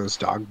killing any of those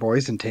dog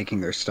boys and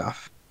taking their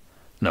stuff?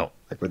 No.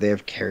 Like, would they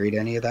have carried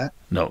any of that?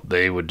 No,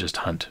 they would just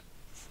hunt.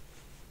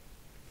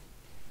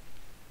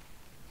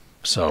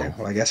 So, Okay,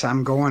 well, I guess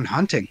I'm going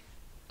hunting.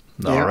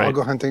 all right. I'll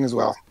go hunting as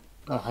well.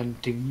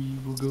 Hunting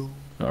we will go.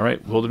 All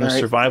right. Wilderness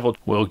survival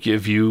will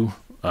give you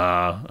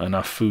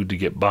enough food to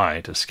get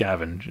by, to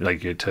scavenge.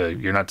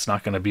 It's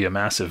not going to be a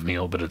massive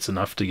meal, but it's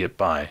enough to get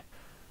by.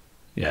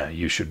 Yeah,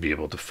 you should be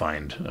able to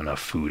find enough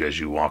food as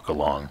you walk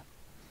along,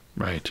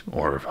 right?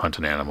 Or hunt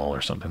an animal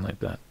or something like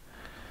that.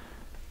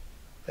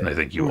 And I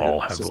think you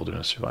all have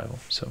wilderness survival.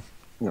 So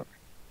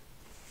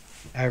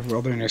I have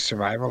wilderness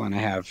survival, and I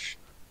have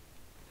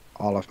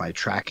all of my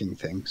tracking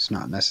things.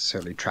 Not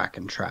necessarily track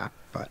and trap,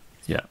 but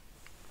yeah.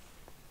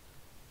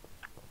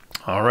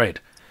 All right.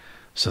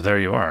 So there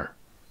you are.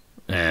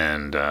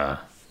 And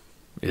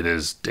it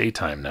is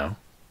daytime now.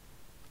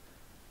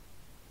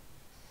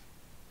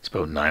 It's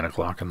about 9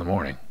 o'clock in the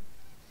morning.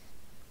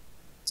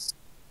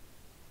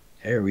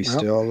 hey, are we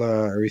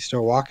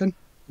still walking?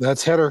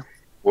 That's header.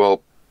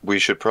 Well, we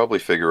should probably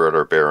figure out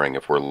our bearing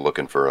if we're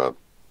looking for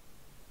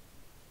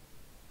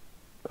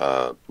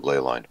a ley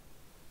line.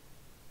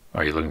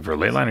 Are you looking for a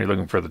ley line or are you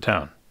looking for the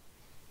town?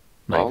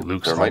 Well,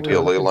 there might be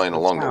a ley line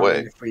along the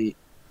way.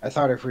 I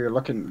thought if we were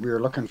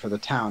looking for the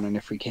town, and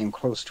if we came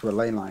close to a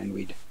ley line,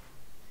 we'd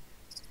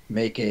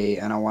make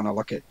and I want to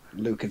look at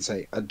Luke and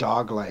say, a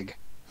dog leg.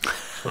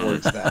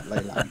 towards that ley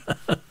line.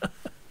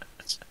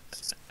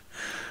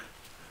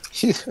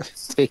 She's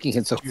taking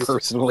it so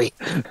personally.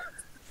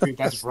 Dude,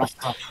 that's rough.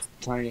 I'm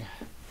telling you.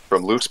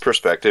 From Luke's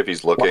perspective,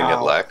 he's looking at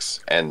Wow. Lex,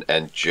 and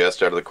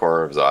just out of the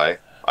corner of his eye,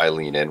 I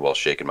lean in while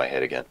shaking my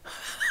head again.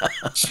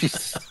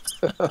 Jeez.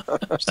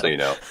 Just so you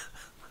know.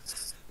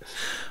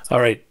 All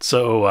right,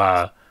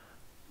 so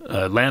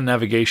land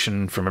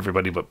navigation from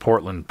everybody but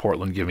Portland.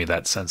 Portland, give me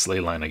that sense ley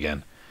line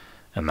again,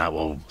 and that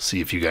will see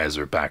if you guys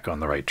are back on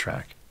the right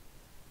track.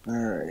 All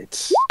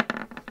right.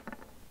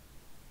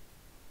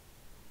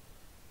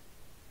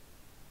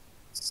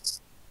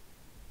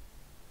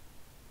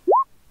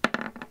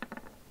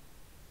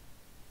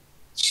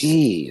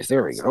 Jeez,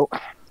 there we go.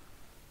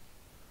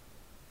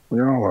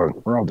 We're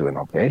all doing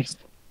okay.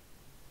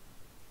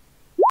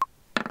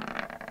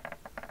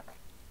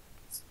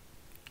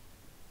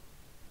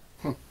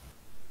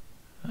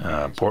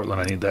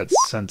 Portland, I need that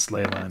sense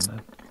ley line.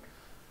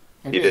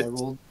 I You did.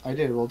 did. I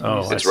did. Roll.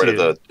 Oh, I It's right see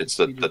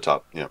at it. the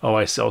top. Yeah. Oh,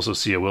 I also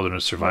see a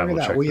wilderness survival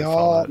Look at that. check. We that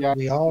all followed it.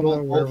 we all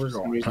know where we're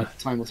going.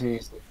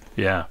 Simultaneously.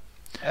 Yeah,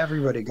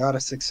 Everybody got a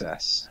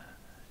success.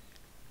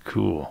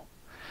 cool.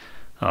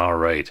 All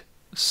right,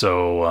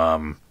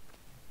 so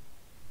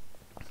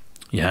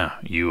yeah,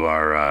 you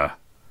are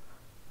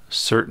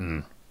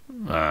certain,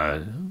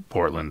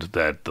 Portland,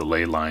 that the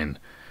ley line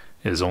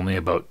is only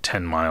about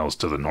 10 miles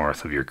to the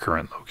north of your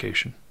current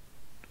location.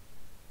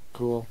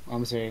 Cool. I'm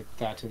gonna say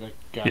that to the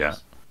guys. Yeah.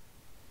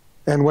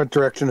 And what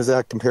direction is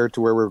that compared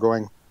to where we're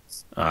going?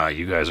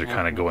 You guys are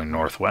kind of going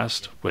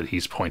northwest, but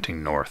he's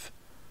pointing north.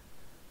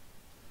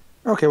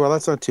 Okay, well,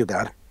 that's not too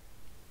bad.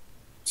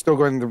 Still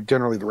going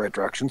generally the right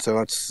direction, so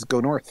let's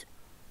go north.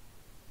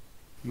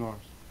 North.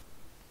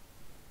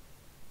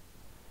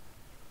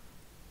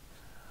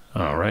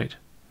 All right,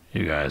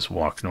 you guys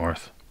walk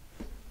north,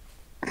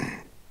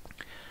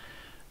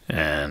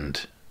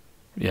 and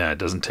yeah, it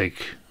doesn't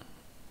take,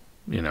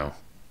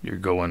 you're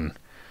going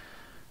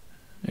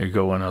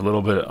a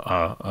little bit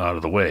out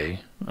of the way.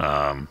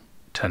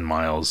 10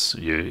 miles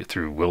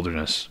through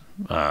wilderness,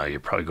 you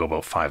probably go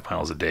about 5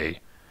 miles a day,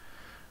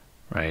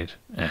 right?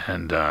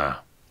 And I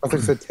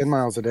think it said 10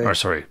 miles a day. or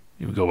sorry,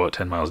 you go about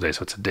 10 miles a day,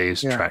 so it's a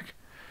day's Yeah. trek.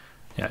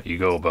 Yeah, you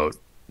go about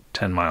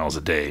 10 miles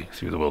a day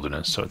through the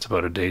wilderness, so it's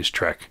about a day's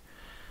trek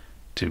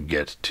to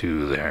get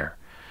to there.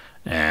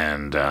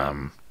 And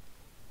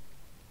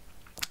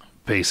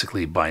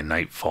basically by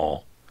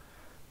nightfall,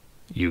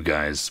 you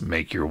guys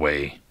make your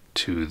way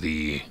to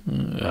the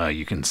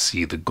you can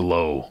see the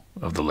glow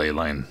of the ley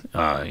line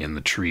in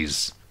the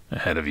trees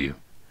ahead of you.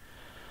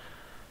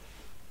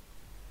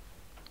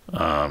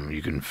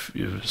 You can,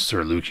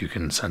 Sir Luc, you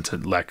can sense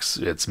it. Lex,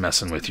 it's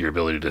messing with your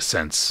ability to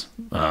sense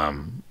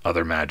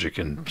other magic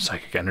and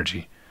psychic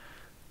energy.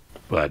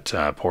 But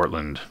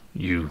Portland,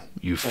 you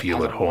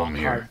feel at home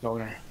here.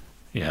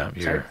 Yeah,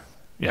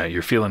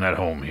 you're feeling at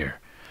home here.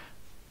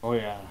 Oh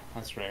yeah,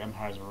 that's right. I'm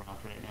hard as a rock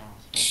right now.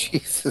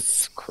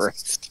 Jesus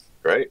Christ.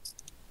 Right.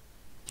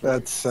 I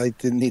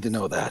didn't need to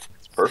know that.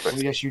 It's perfect.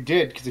 Well, yes, you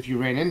did, because if you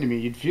ran into me,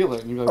 you'd feel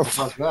it, and you'd be like,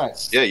 "Fuck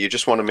that." Yeah, you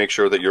just want to make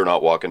sure that you're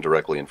not walking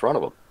directly in front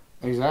of him.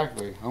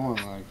 Exactly. I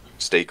want like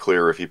Stay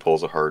clear if he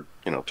pulls a hard,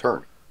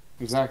 turn.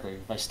 exactly.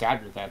 If I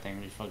stabbed you with that thing,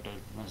 it'd be fucked up.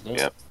 Messed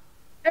up.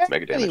 Yeah.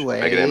 Mega damage.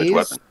 Anyways. Mega damage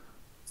weapon.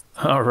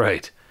 All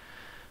right.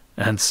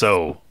 And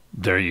so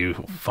there you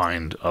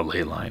find a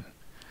ley line.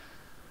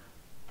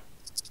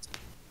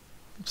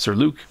 Sir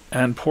Luc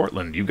and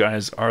Portland, you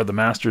guys are the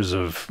masters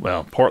of,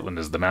 well, Portland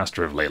is the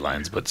master of ley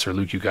lines, but Sir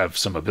Luc, you have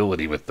some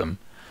ability with them.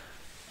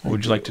 What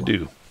would you like to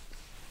do?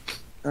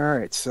 All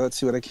right, so let's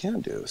see what I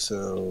can do.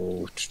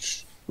 So,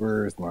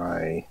 where's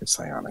my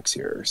psionics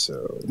here?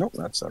 So, nope,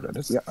 that's not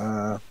it.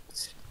 Yeah,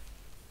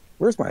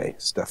 where's my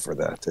stuff for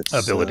that? It's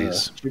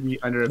Abilities. Should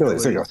be under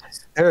abilities.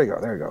 abilities. There we go.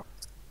 There we go.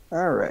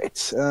 All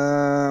right.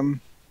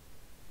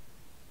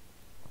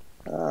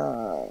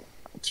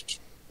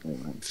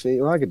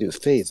 Well, I could do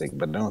phasing,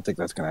 but I don't think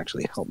that's going to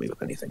actually help me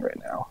with anything right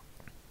now.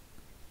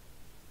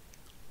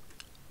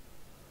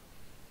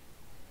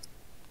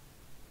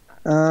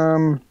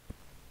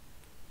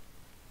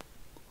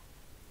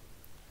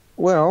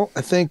 Well,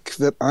 I think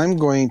that I'm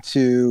going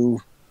to.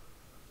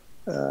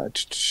 So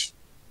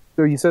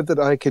you said that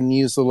I can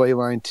use the ley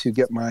line to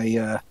get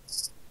my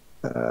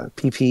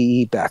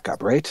PPE back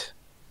up, right?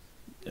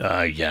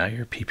 Yeah,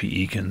 your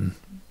PPE can.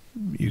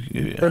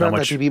 Or How not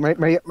much? my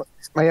PPE,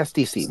 my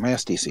SDC, my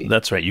SDC.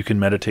 That's right. You can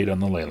meditate on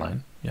the ley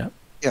line. Yeah.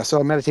 Yeah, so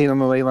I'll meditate on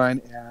the ley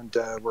line and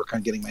work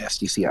on getting my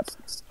SDC up.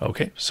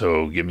 Okay.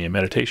 So give me a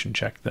meditation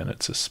check. Then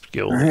it's a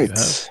skill All that you right.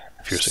 have.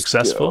 If you're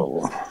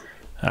successful, Skill.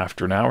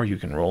 after an hour, you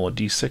can roll a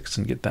d6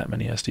 and get that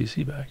many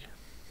SDC back.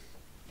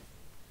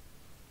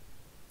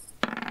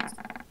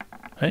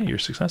 Hey, you're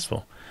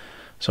successful.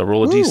 So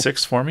roll a Woo.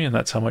 d6 for me, and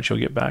that's how much you'll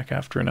get back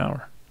after an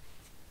hour.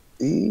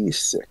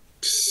 E6.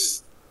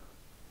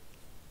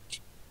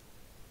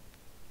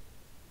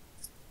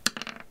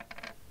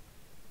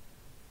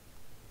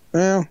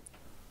 Well,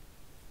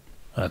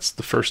 That's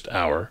the first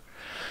hour.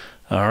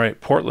 All right,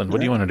 Portland, what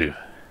do you want to do?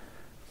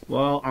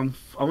 Well, I'm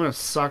gonna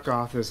suck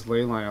off this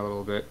ley line a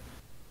little bit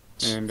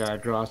and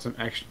draw some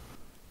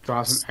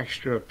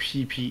extra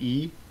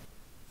PPE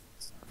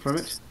from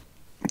it.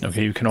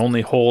 Okay, you can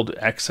only hold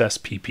excess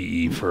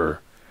PPE for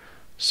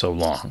so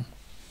long.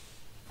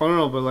 Oh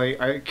no, but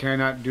like, can I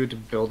not do it to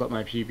build up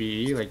my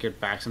PPE? Like, get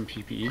back some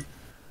PPE?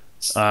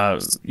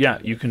 Yeah,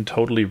 you can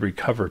totally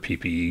recover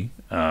PPE.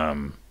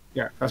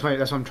 Yeah, that's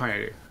what I'm trying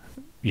to do.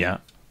 Yeah.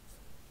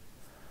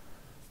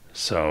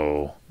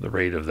 So the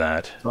rate of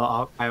that.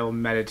 Well, I will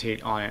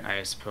meditate on it,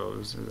 I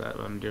suppose. Is that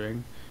what I'm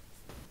doing?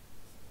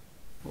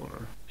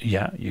 Or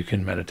Yeah, you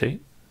can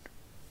meditate.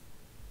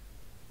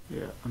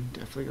 yeah, I'm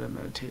definitely gonna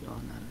meditate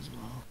on that as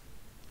well.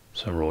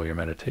 So roll your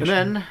meditation.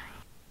 And then,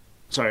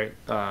 sorry.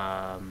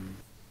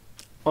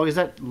 Oh, is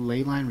that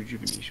ley line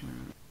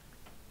rejuvenation?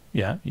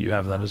 Yeah, you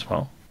have that as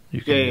well.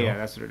 You can Yeah,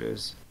 that's what it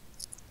is.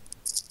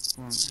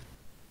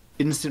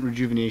 Instant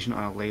rejuvenation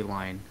on a ley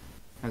line,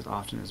 as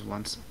often as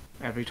once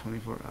every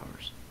 24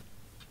 hours.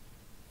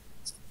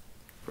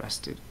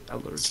 Rested,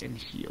 alert, and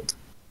healed.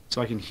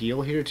 So I can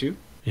heal here too?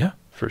 Yeah,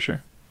 for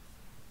sure.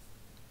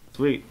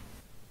 Sweet.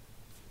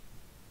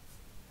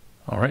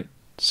 All right.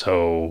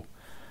 So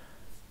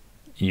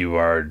you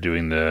are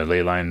doing the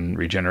ley line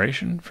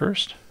regeneration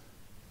first?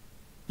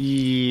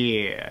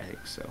 Yeah, I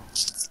think so.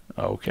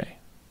 Okay.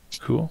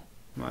 Cool.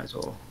 Might as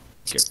well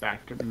get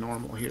back to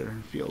normal here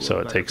and feel a little So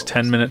it better takes about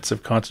 10 this. minutes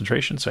of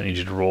concentration, so I need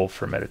you to roll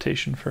for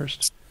meditation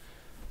first.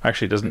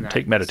 Actually, it doesn't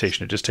take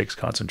meditation, it just takes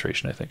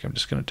concentration, I think. I'm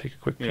just going to take a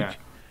quick peek. Yeah.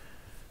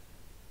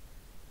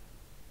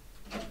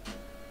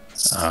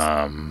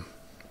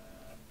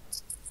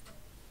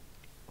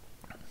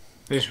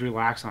 I just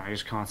relax on it. I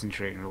just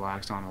concentrate and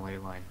relax on a ley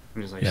line.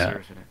 I'm just like Yeah,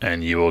 surfing it.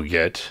 and you will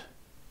get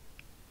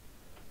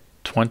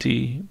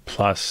 20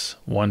 plus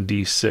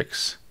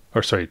 1d6,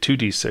 or sorry,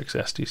 2d6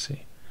 SDC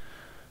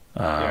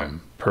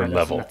per That's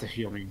level. enough to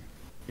heal me.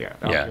 Yeah.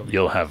 that'll Yeah, heal me.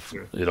 you'll have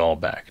Sure. it all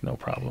back, no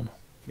problem.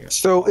 Yeah.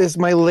 So, is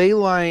my ley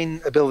line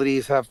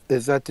abilities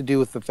is that to do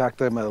with the fact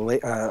that I'm a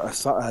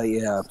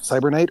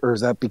cyber knight, or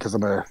is that because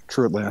I'm a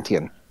true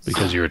Atlantean?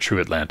 Because you're a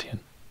true Atlantean.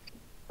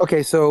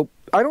 Okay, so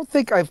I don't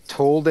think I've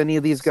told any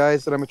of these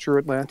guys that I'm a true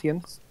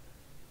Atlantean.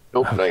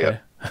 Nope, not Okay.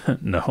 yet.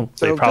 No,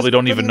 So they probably just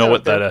don't even putting know it what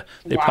out there. that.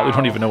 They probably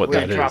don't even know what Way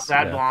that to drop is.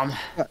 that Yeah. bomb.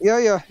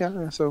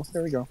 Yeah. So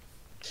there we go.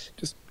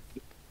 Just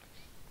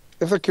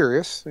if they're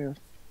curious, yeah.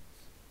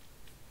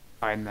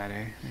 Find that,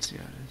 eh? I see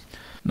how it is.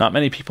 Not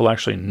many people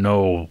actually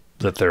know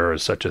that there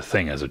is such a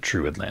thing as a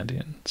true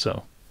Atlantean.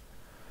 So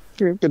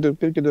Good to know.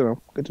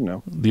 Good to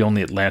know. the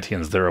only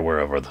Atlanteans they're aware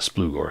of are the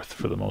Splugorth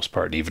for the most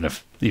part.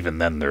 Even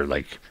then they're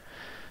like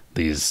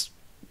this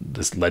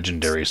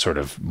legendary sort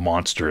of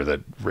monster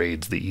that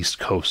raids the East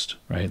Coast,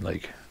 right?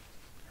 Like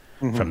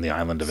from the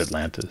island of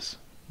Atlantis.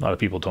 A lot of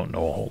people don't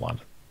know a whole lot.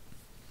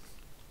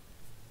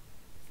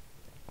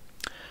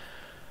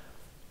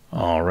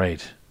 All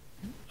right.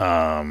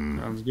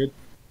 Sounds good.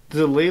 Does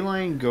the ley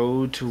line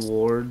go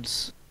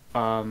towards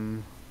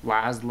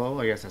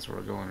Laszlo? I guess that's where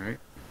we're going, right?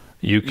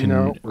 You can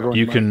No, we're going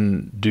you back.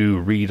 can do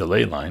read a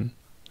ley line,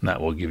 and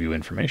that will give you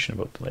information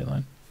about the ley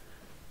line.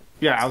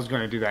 Yeah, I was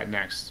going to do that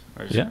next.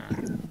 Yeah.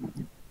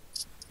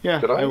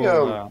 Yeah. Could I,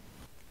 will,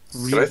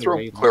 Could I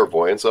throw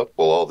clairvoyance up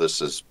while all this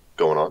is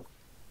going on?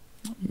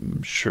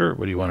 Sure.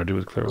 What do you want to do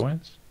with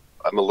clairvoyance?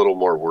 I'm a little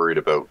more worried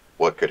about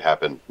what could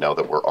happen now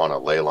that we're on a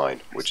ley line,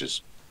 which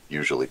is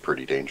usually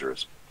pretty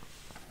dangerous.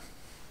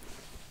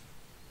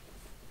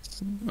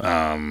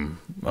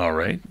 All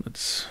right.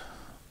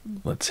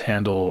 Let's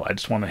handle. I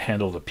just want to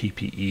handle the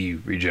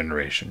PPE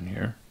regeneration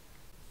here.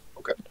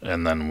 Okay.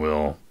 And then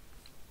we'll.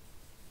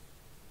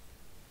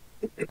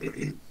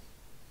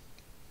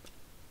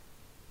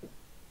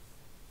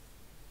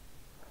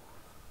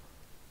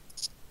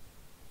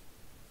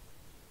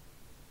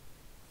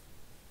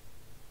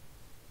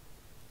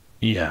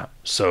 Yeah.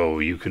 So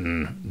you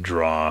can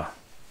draw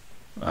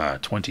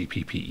 20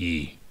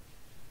 PPE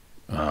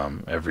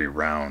every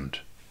round.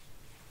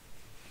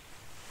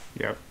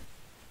 Yep.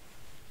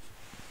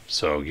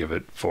 So give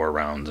it 4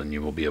 rounds and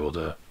you will be able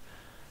to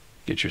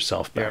get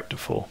yourself back Yep. to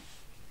full.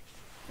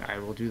 I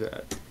will do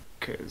that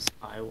because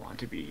I want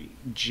to be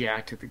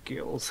jacked to the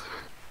gills.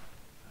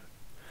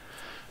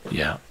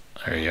 Yeah,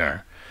 there you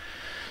are.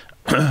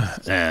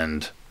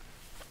 And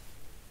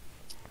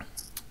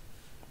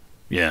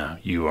yeah,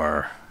 you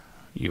are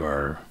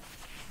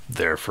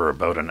there for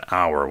about an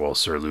hour while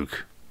Sir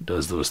Luc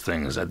does those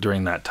things.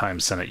 During that time,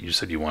 Senate, you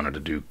said you wanted to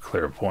do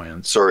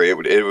clairvoyance. Sorry, it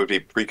would be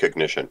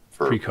precognition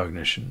for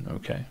Precognition,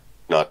 okay.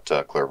 not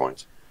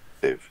clairvoyance.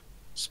 They've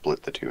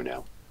split the two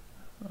now.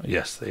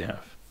 Yes, they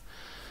have.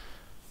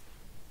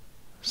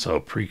 So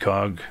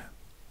precog.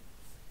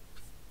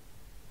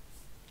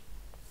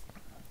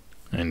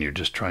 And you're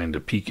just trying to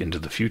peek into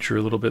the future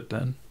a little bit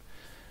then?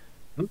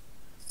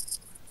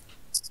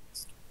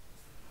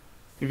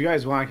 If you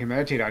guys want, I can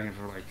meditate on it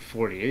for like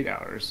 48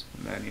 hours,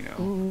 and then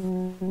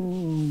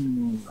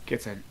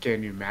get a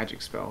new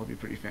magic spell. It'd be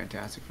pretty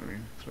fantastic for me.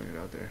 Throwing it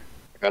out there.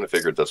 I kind of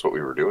figured that's what we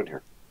were doing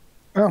here.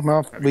 Oh,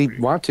 well, That'd be we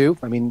pretty want to.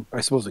 I mean,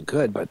 I suppose it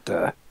could, but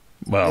I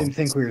Well, didn't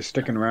think we were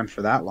sticking around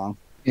for that long.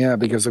 yeah,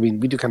 because I mean,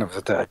 we do kind of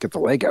have to get the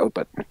leg out,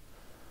 but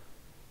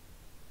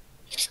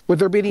Would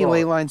there be any Well-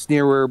 ley lines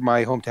near where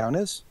my hometown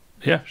is?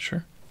 Yeah,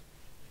 sure.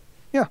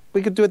 Yeah,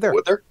 we could do it there.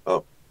 Would there?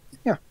 Oh,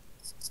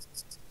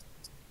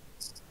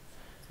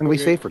 And we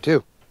Okay. safer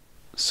too.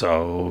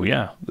 So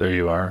yeah, there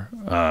you are.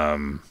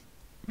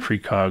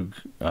 Precog,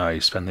 you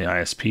spend the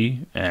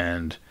ISP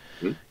and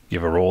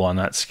give a roll on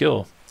that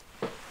skill.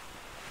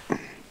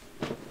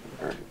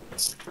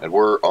 and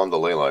we're on the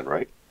ley line,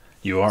 right?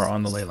 You are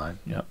on the ley line.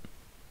 Yep.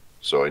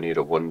 So I need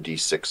a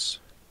 1d6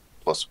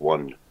 plus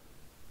 1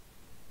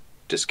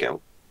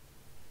 discount.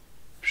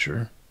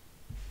 Sure.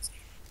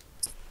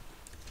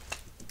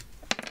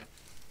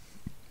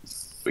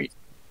 Sweet.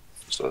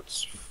 So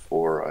that's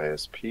 4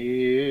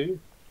 ISP.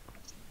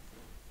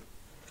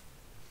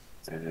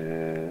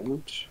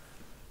 And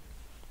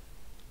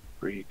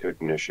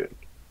recognition.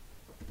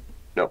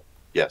 No.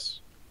 Yes.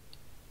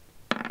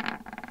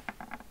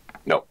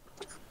 No.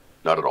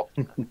 Not at all.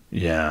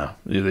 Yeah.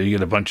 You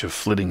get a bunch of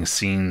flitting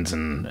scenes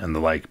and the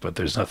like, but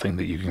there's nothing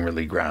that you can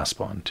really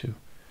grasp onto.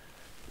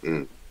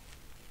 Mm.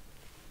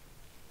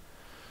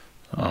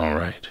 All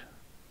right.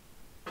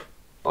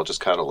 I'll just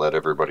kind of let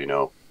everybody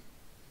know.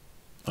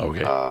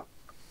 Okay. I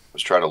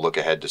was trying to look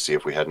ahead to see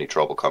if we had any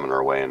trouble coming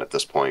our way, and at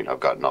this point, I've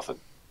got nothing.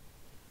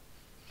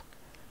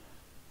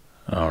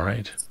 All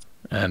right.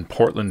 And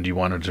Portland, you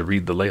wanted to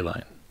read the ley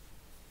line.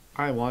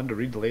 I wanted to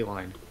read the ley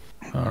line.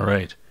 All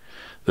right.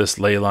 This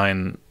ley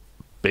line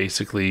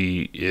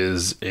basically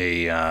is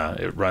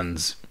it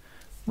runs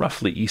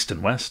roughly east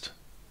and west.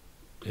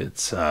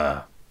 It's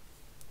Are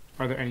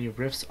there any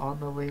rifts on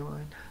the ley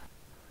line?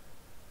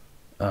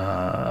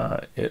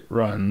 it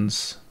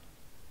runs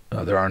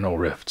there are no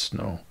rifts,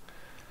 no.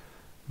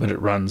 But it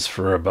runs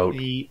for about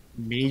Any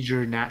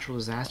major natural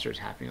disasters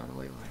happening on the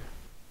ley line?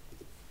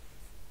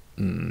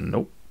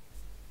 nope.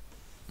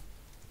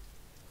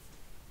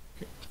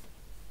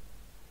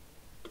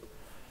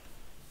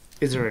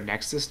 Is there a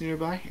nexus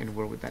nearby, and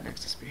where would that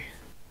nexus be?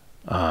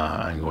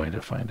 I'm going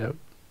to find out.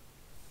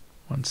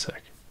 One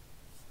sec.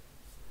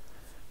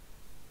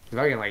 If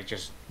I can like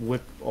just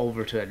whip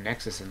over to a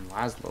nexus in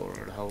Laszlo or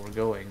where the hell we're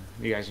going,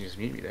 you guys can just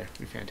meet me there. It'd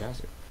be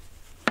fantastic.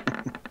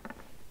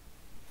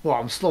 Well,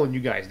 I'm slowing you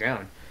guys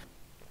down.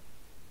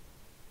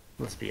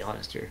 Let's be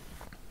honest here.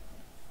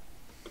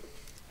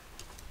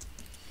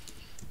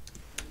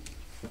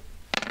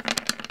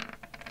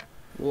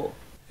 Whoa.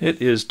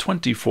 It is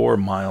 24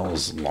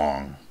 miles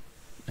long,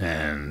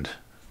 and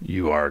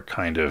you are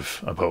kind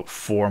of about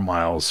 4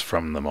 miles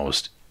from the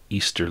most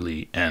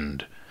easterly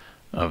end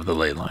of the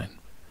ley line.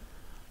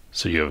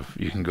 So you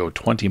can go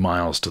 20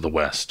 miles to the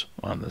west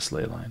on this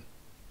ley line.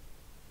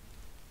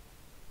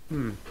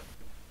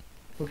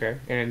 Okay,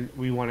 and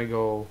we want to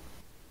go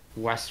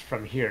west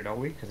from here, don't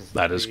we? Because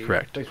That is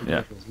correct, Place we're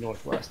yeah. going is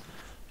northwest.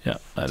 Yeah,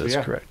 that So is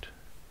yeah. correct.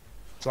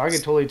 So I could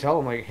totally tell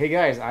them like, hey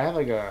guys,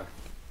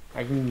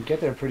 I can get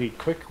there pretty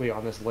quickly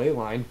on this ley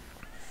line.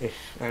 If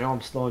I know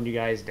I'm slowing you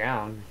guys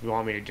down, if you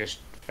want me to just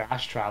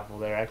fast travel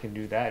there, I can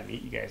do that and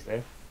meet you guys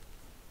there.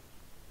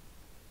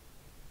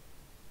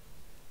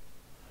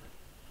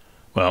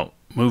 Well,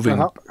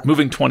 moving Uh-huh.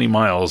 moving 20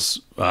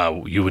 miles,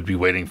 you would be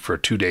waiting for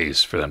 2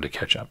 days for them to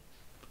catch up.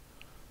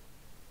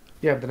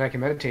 Yeah, but then I can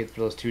meditate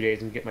for those 2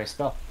 days and get my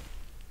spell.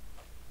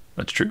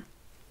 That's true.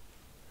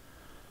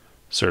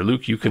 Sir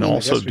Luc, you can I mean, I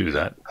also guess we do could-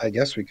 that. I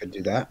guess we could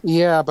do that.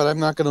 Yeah, but I'm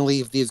not going to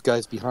leave these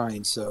guys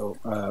behind, so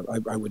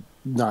I would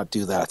not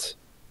do that.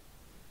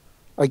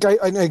 Like,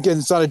 again,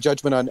 it's not a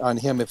judgment on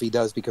him if he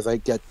does, because I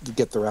get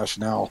the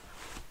rationale.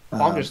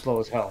 I'm just slow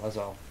as hell, that's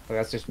all. But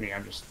that's just me,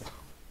 I'm just slow.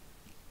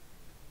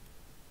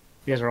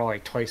 You guys are all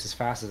like twice as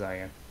fast as I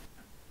am.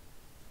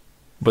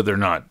 But they're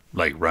not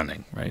like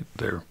running, right?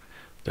 They're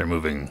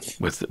moving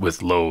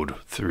with load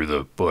through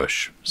the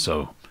bush.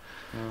 So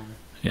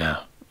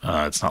yeah,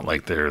 it's not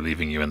like they're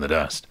leaving you in the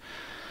dust.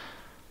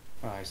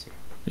 Oh, I see.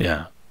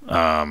 Yeah.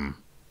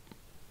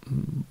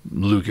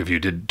 Luke, if you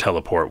did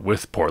teleport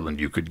with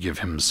Portland, you could give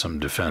him some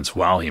defense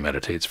while he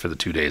meditates for the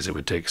 2 days it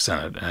would take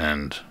Senate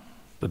and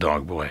the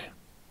dog boy,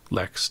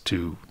 Lex,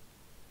 to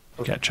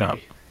catch up.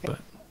 But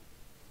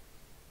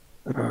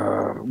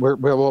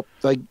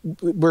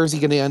where's he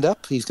going to end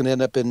up? He's going to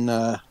end up in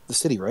the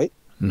city, right?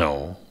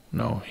 no,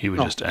 he would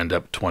Oh. just end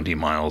up 20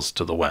 miles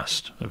to the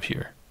west of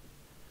here.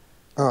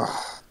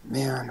 Oh,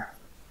 man.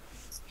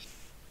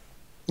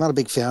 Not a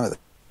big fan of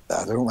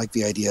that. I don't like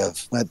the idea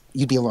of that.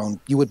 You'd be alone.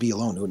 You would be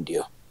alone, wouldn't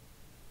you?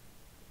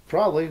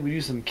 Probably we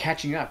do some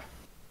catching up.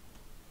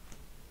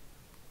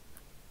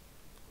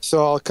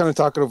 So I'll kind of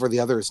talk it over the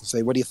others and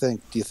say, what do you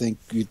think? Do you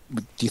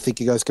think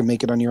you guys can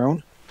make it on your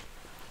own?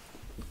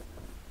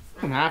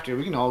 We don't have to.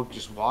 We can all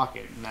just walk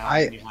it. Now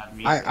I- you have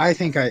me. I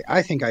think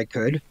I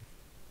could.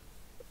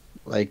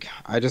 Like,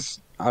 I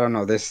don't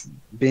know, this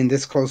being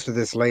this close to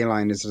this ley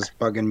line is just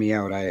bugging me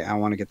out. I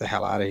want to get the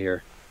hell out of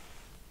here.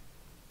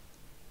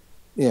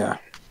 Yeah.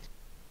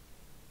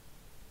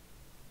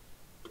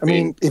 I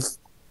mean, if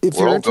We're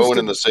you're all interested, going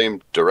in the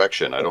same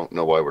direction. I don't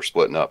know why we're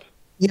splitting up.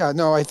 yeah,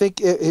 no, I think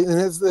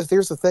here's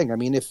the thing. I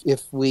mean,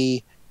 if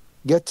we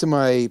get to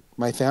my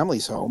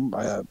family's home,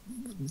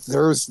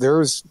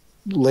 there's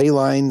ley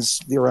lines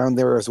around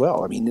there as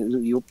well. I mean,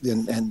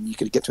 and you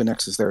could get to a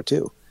nexus there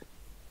too.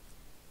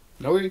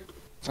 Okay,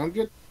 sounds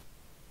good.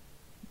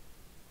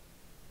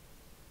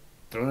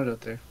 Throwing it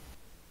out there.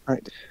 All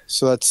right,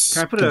 so let's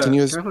Can I put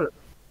continue.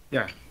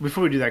 yeah,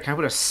 before we do that, can I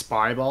put a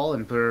spy ball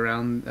and put it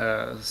around,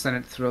 send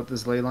it throughout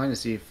this ley line to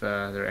see if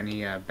there are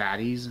any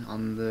baddies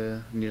on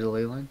near the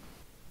ley line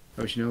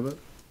that we should know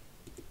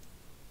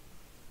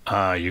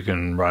about? You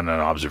can run an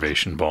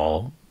observation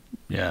ball.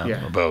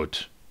 Yeah.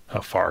 About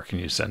how far can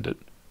you send it?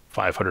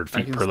 500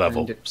 feet per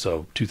level,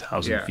 so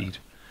 2,000 feet.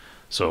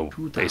 So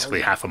 2,000.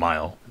 Basically half a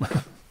mile.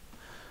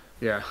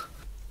 Yeah.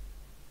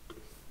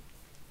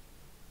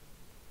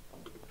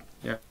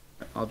 Yeah,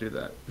 I'll do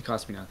that. It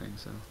costs me nothing,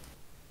 so.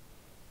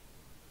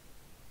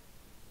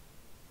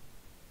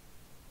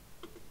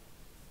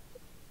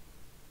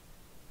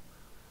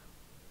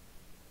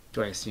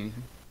 Do I see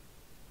anything?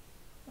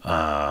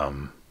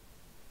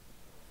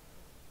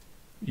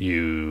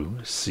 You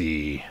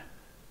see...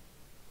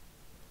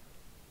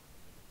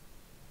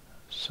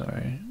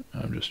 Sorry,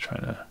 I'm just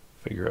trying to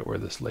figure out where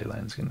this ley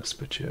line's going to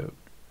spit you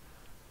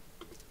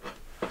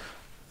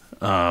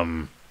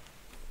out.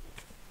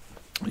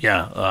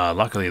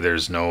 Luckily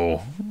there's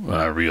no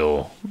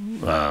real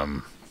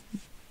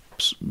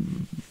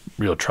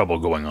trouble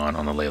going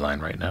on the ley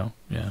line right now.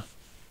 Yeah.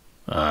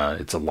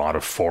 It's a lot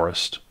of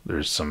forest.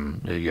 There's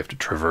some, you have to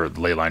traverse,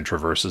 the ley line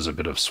traverses a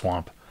bit of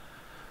swamp.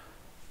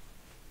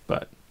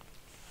 But,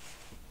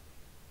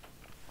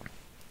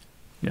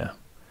 yeah.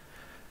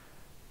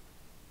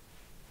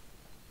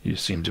 You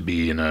seem to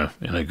be in a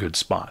good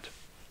spot,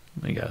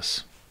 I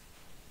guess.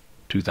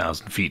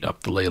 2,000 feet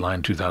up the ley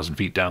line, 2,000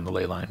 feet down the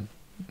ley line.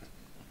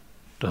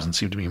 Doesn't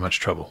seem to be much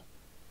trouble.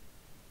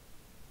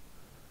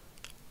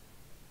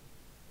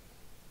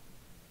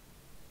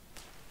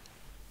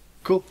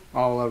 Cool.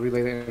 I'll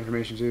relay that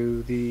information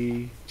to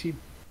the team.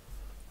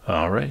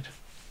 All right.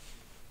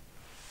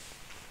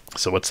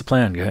 So what's the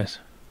plan, guys?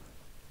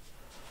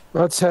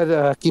 Let's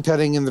keep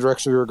heading in the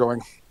direction we were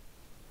going.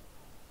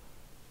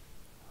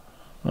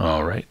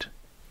 All right.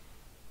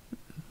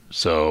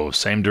 So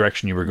same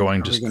direction you were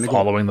going, just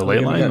following the ley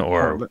line,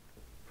 or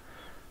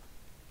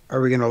are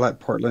we going to let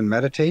Portland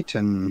meditate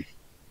and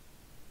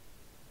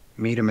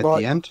meet him at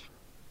the end?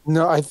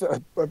 No, I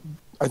think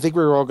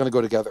we were all going to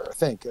go together. I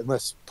think,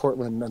 unless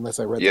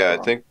I read. Yeah,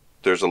 I think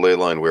there's a ley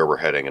line where we're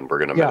heading, and we're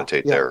going to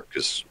meditate there.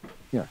 Because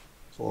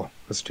cool.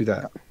 Let's do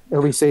that.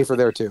 It'll be safer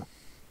there too.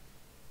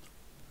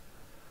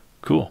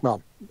 Cool.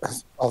 Well,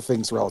 all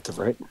things relative,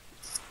 right?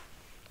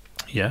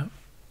 Yeah.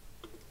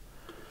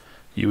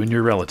 You and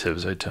your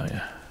relatives, I tell you.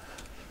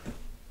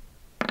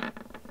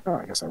 Oh,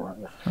 I guess I'm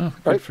wrong. Oh,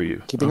 good for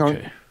you. Keeping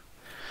on.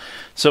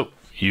 So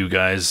you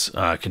guys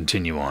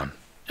continue on,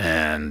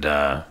 and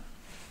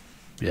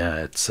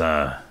it's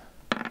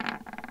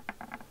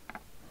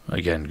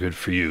again good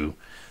for you.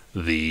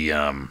 The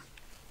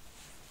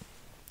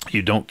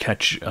you don't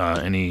catch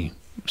any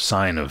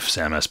sign of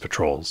Sam S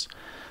patrols,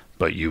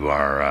 but you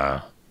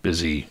are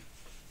busy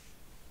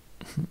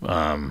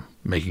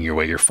making your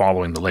way. You're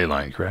following the ley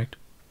line, correct?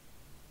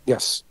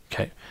 Yes.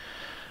 Okay.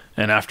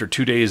 And after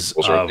 2 days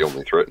those aren't the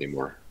only threat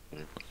anymore.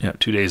 Yeah,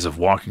 2 days of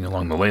walking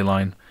along the ley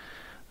line,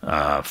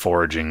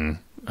 foraging,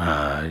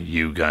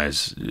 you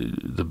guys,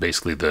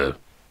 basically the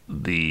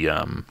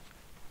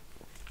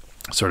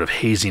sort of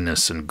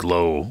haziness and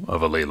glow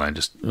of a ley line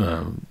just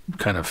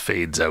kind of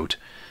fades out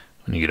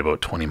when you get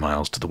about 20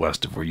 miles to the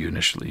west of where you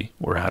initially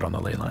were at on the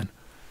ley line.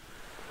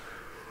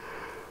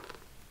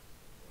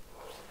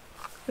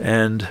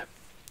 And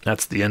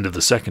that's the end of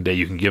the second day.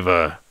 You can give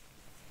the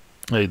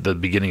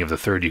beginning of the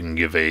third, you can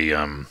give a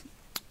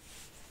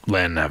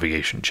land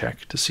navigation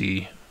check to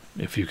see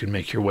if you can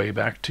make your way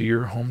back to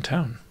your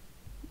hometown.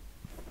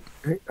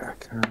 Great.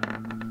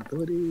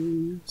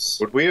 Abilities.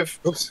 Would we have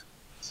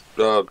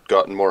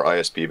gotten more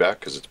ISB back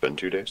because it's been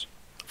 2 days?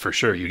 For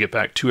sure. You get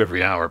back 2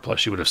 every hour,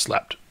 plus you would have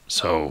slept.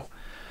 So...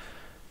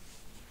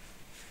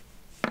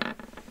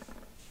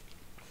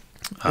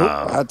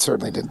 that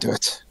certainly didn't do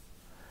it.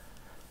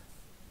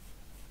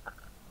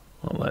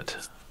 I'll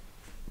let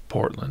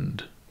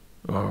Portland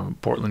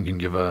can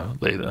give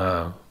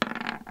a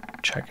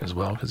check as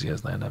well because he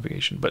has land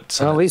navigation.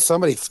 But at least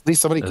somebody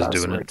got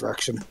us in the right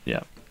direction.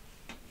 Yeah.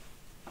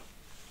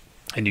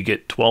 And you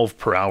get 12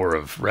 per hour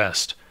of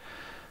rest,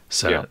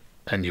 Senate,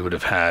 and you would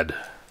have had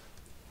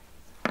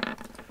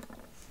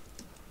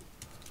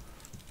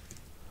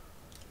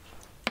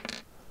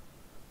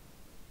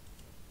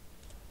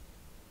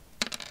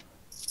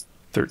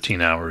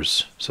 13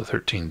 hours, so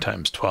 13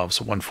 times 12,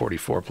 so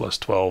 144 plus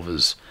 12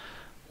 is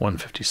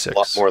 156. A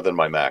lot more than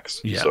my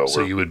max. Yeah,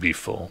 so you would be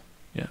full.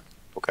 Yeah.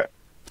 Okay.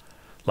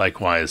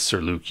 Likewise,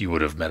 Sir Luc, you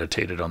would have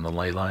meditated on the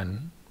ley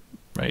line,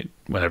 right?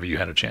 Whenever you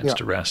had a chance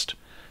to rest.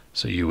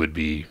 So you would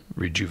be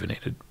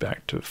rejuvenated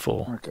back to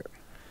full. Okay.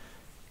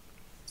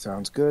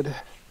 Sounds good.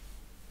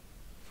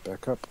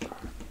 Back up.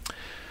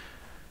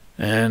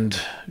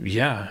 And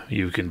yeah,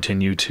 you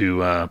continue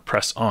to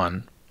press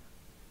on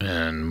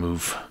and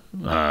move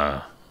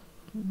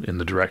in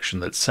the direction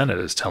that Senate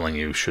is telling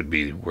you should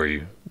be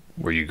where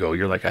where you go.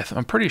 You're like,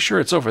 I'm pretty sure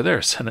it's over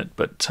there, Senate.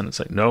 But Senate's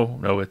like,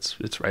 no,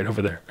 it's right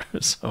over there.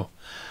 So,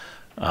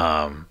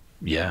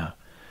 yeah.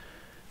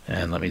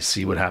 And let me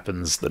see what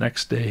happens the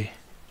next day.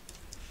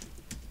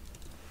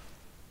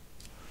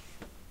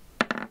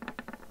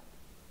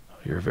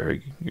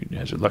 You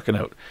guys are lucking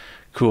out.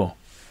 Cool.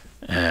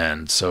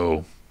 And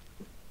so,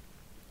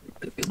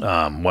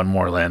 one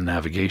more land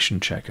navigation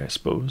check, I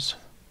suppose.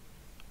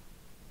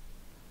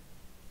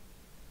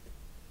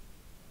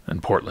 In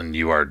Portland,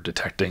 you are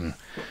detecting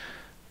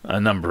a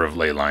number of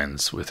ley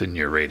lines within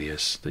your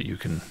radius that you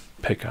can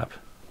pick up.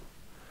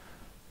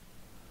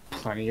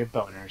 Plenty of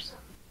boners.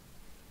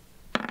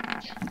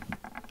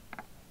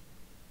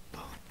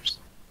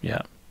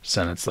 Yeah.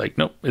 Senate's like,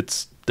 nope,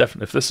 it's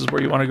definitely, if this is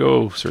where you want to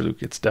go, Sir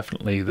Luc, it's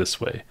definitely this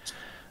way.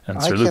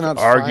 And Sir Luc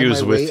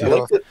argues with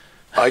you.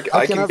 I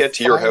can get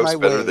to your house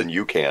better than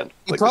you can.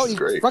 You Like, probably this is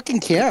great.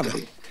 fucking can.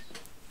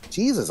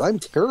 Jesus, I'm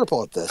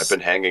terrible at this. I've been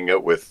hanging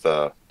out with,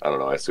 I don't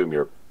know, I assume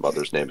your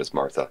mother's name is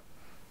Martha.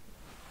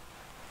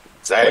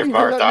 Save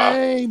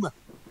Martha!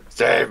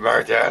 Save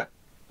Martha!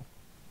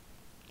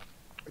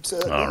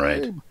 All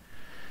right.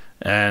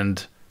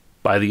 And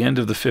by the end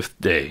of the 5th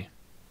day,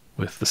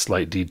 with the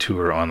slight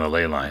detour on the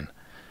ley line,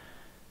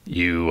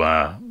 you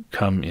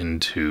come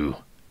into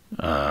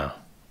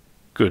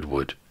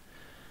Goodwood,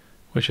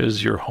 which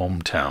is your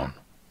hometown.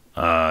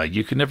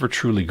 You can never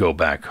truly go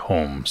back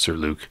home, Sir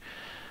Luc,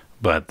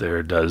 but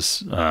it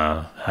does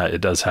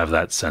have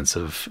that sense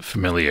of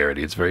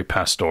familiarity. It's very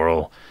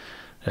pastoral.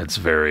 It's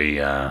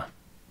very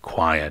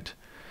quiet.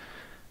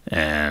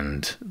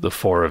 And the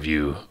four of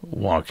you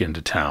walk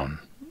into town,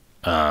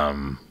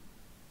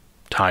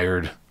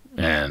 tired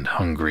and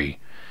hungry,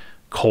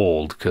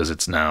 cold, because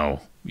it's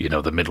now,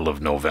 the middle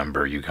of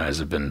November. You guys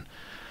have been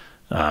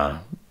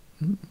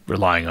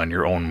relying on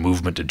your own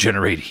movement to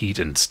generate heat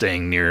and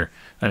staying near.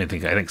 I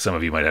think some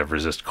of you might have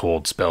resist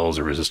cold spells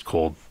or resist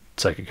cold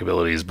psychic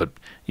abilities, but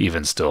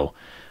even still,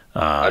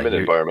 I'm in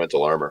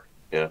environmental armor.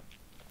 Yeah.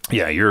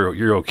 Yeah,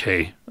 you're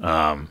okay,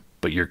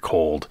 but you're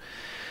cold,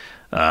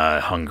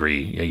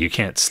 hungry. You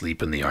can't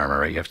sleep in the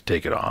armor, right? You have to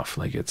take it off.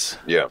 Like it's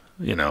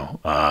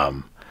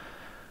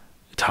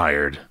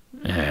tired,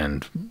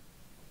 and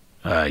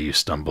you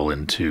stumble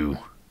into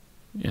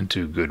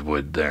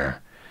Goodwood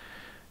there.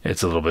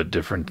 It's a little bit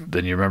different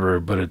than you remember,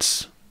 but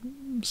it's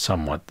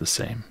somewhat the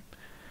same.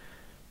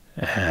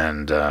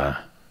 And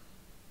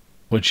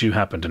what you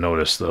happen to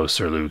notice, though,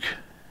 Sir Luc,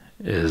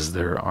 is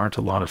there aren't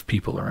a lot of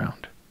people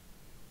around.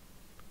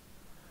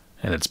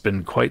 And it's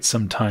been quite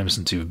some time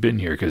since you've been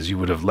here, because you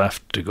would have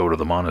left to go to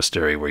the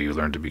monastery where you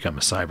learned to become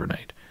a cyber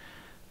knight.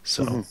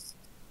 So,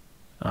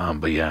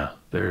 but yeah,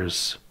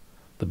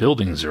 the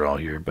buildings are all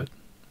here, but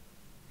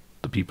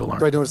the people aren't.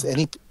 Do I notice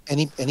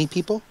any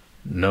people?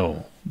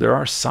 No, there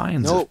are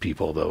signs of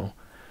people though,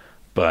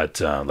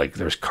 but like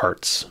there's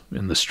carts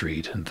in the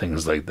street and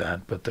things like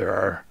that. But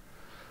there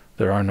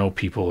are no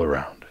people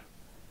around,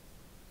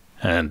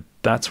 and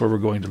that's where we're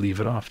going to leave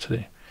it off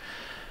today.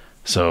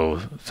 So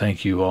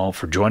thank you all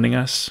for joining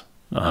us,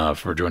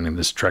 for joining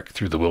this trek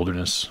through the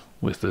wilderness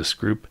with this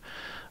group.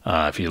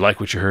 If you like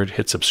what you heard,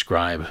 hit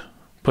subscribe,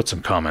 put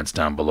some comments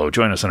down below,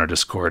 join us on our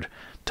Discord,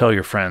 tell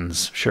your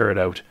friends, share it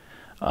out.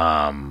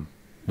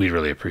 We'd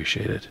really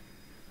appreciate it.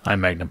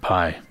 I'm Magnum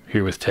Pi,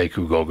 here with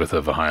Teku,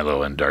 Golgotha,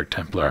 Vahilo, and Dark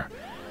Templar,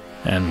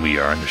 and we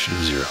are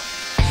Initiative Zero.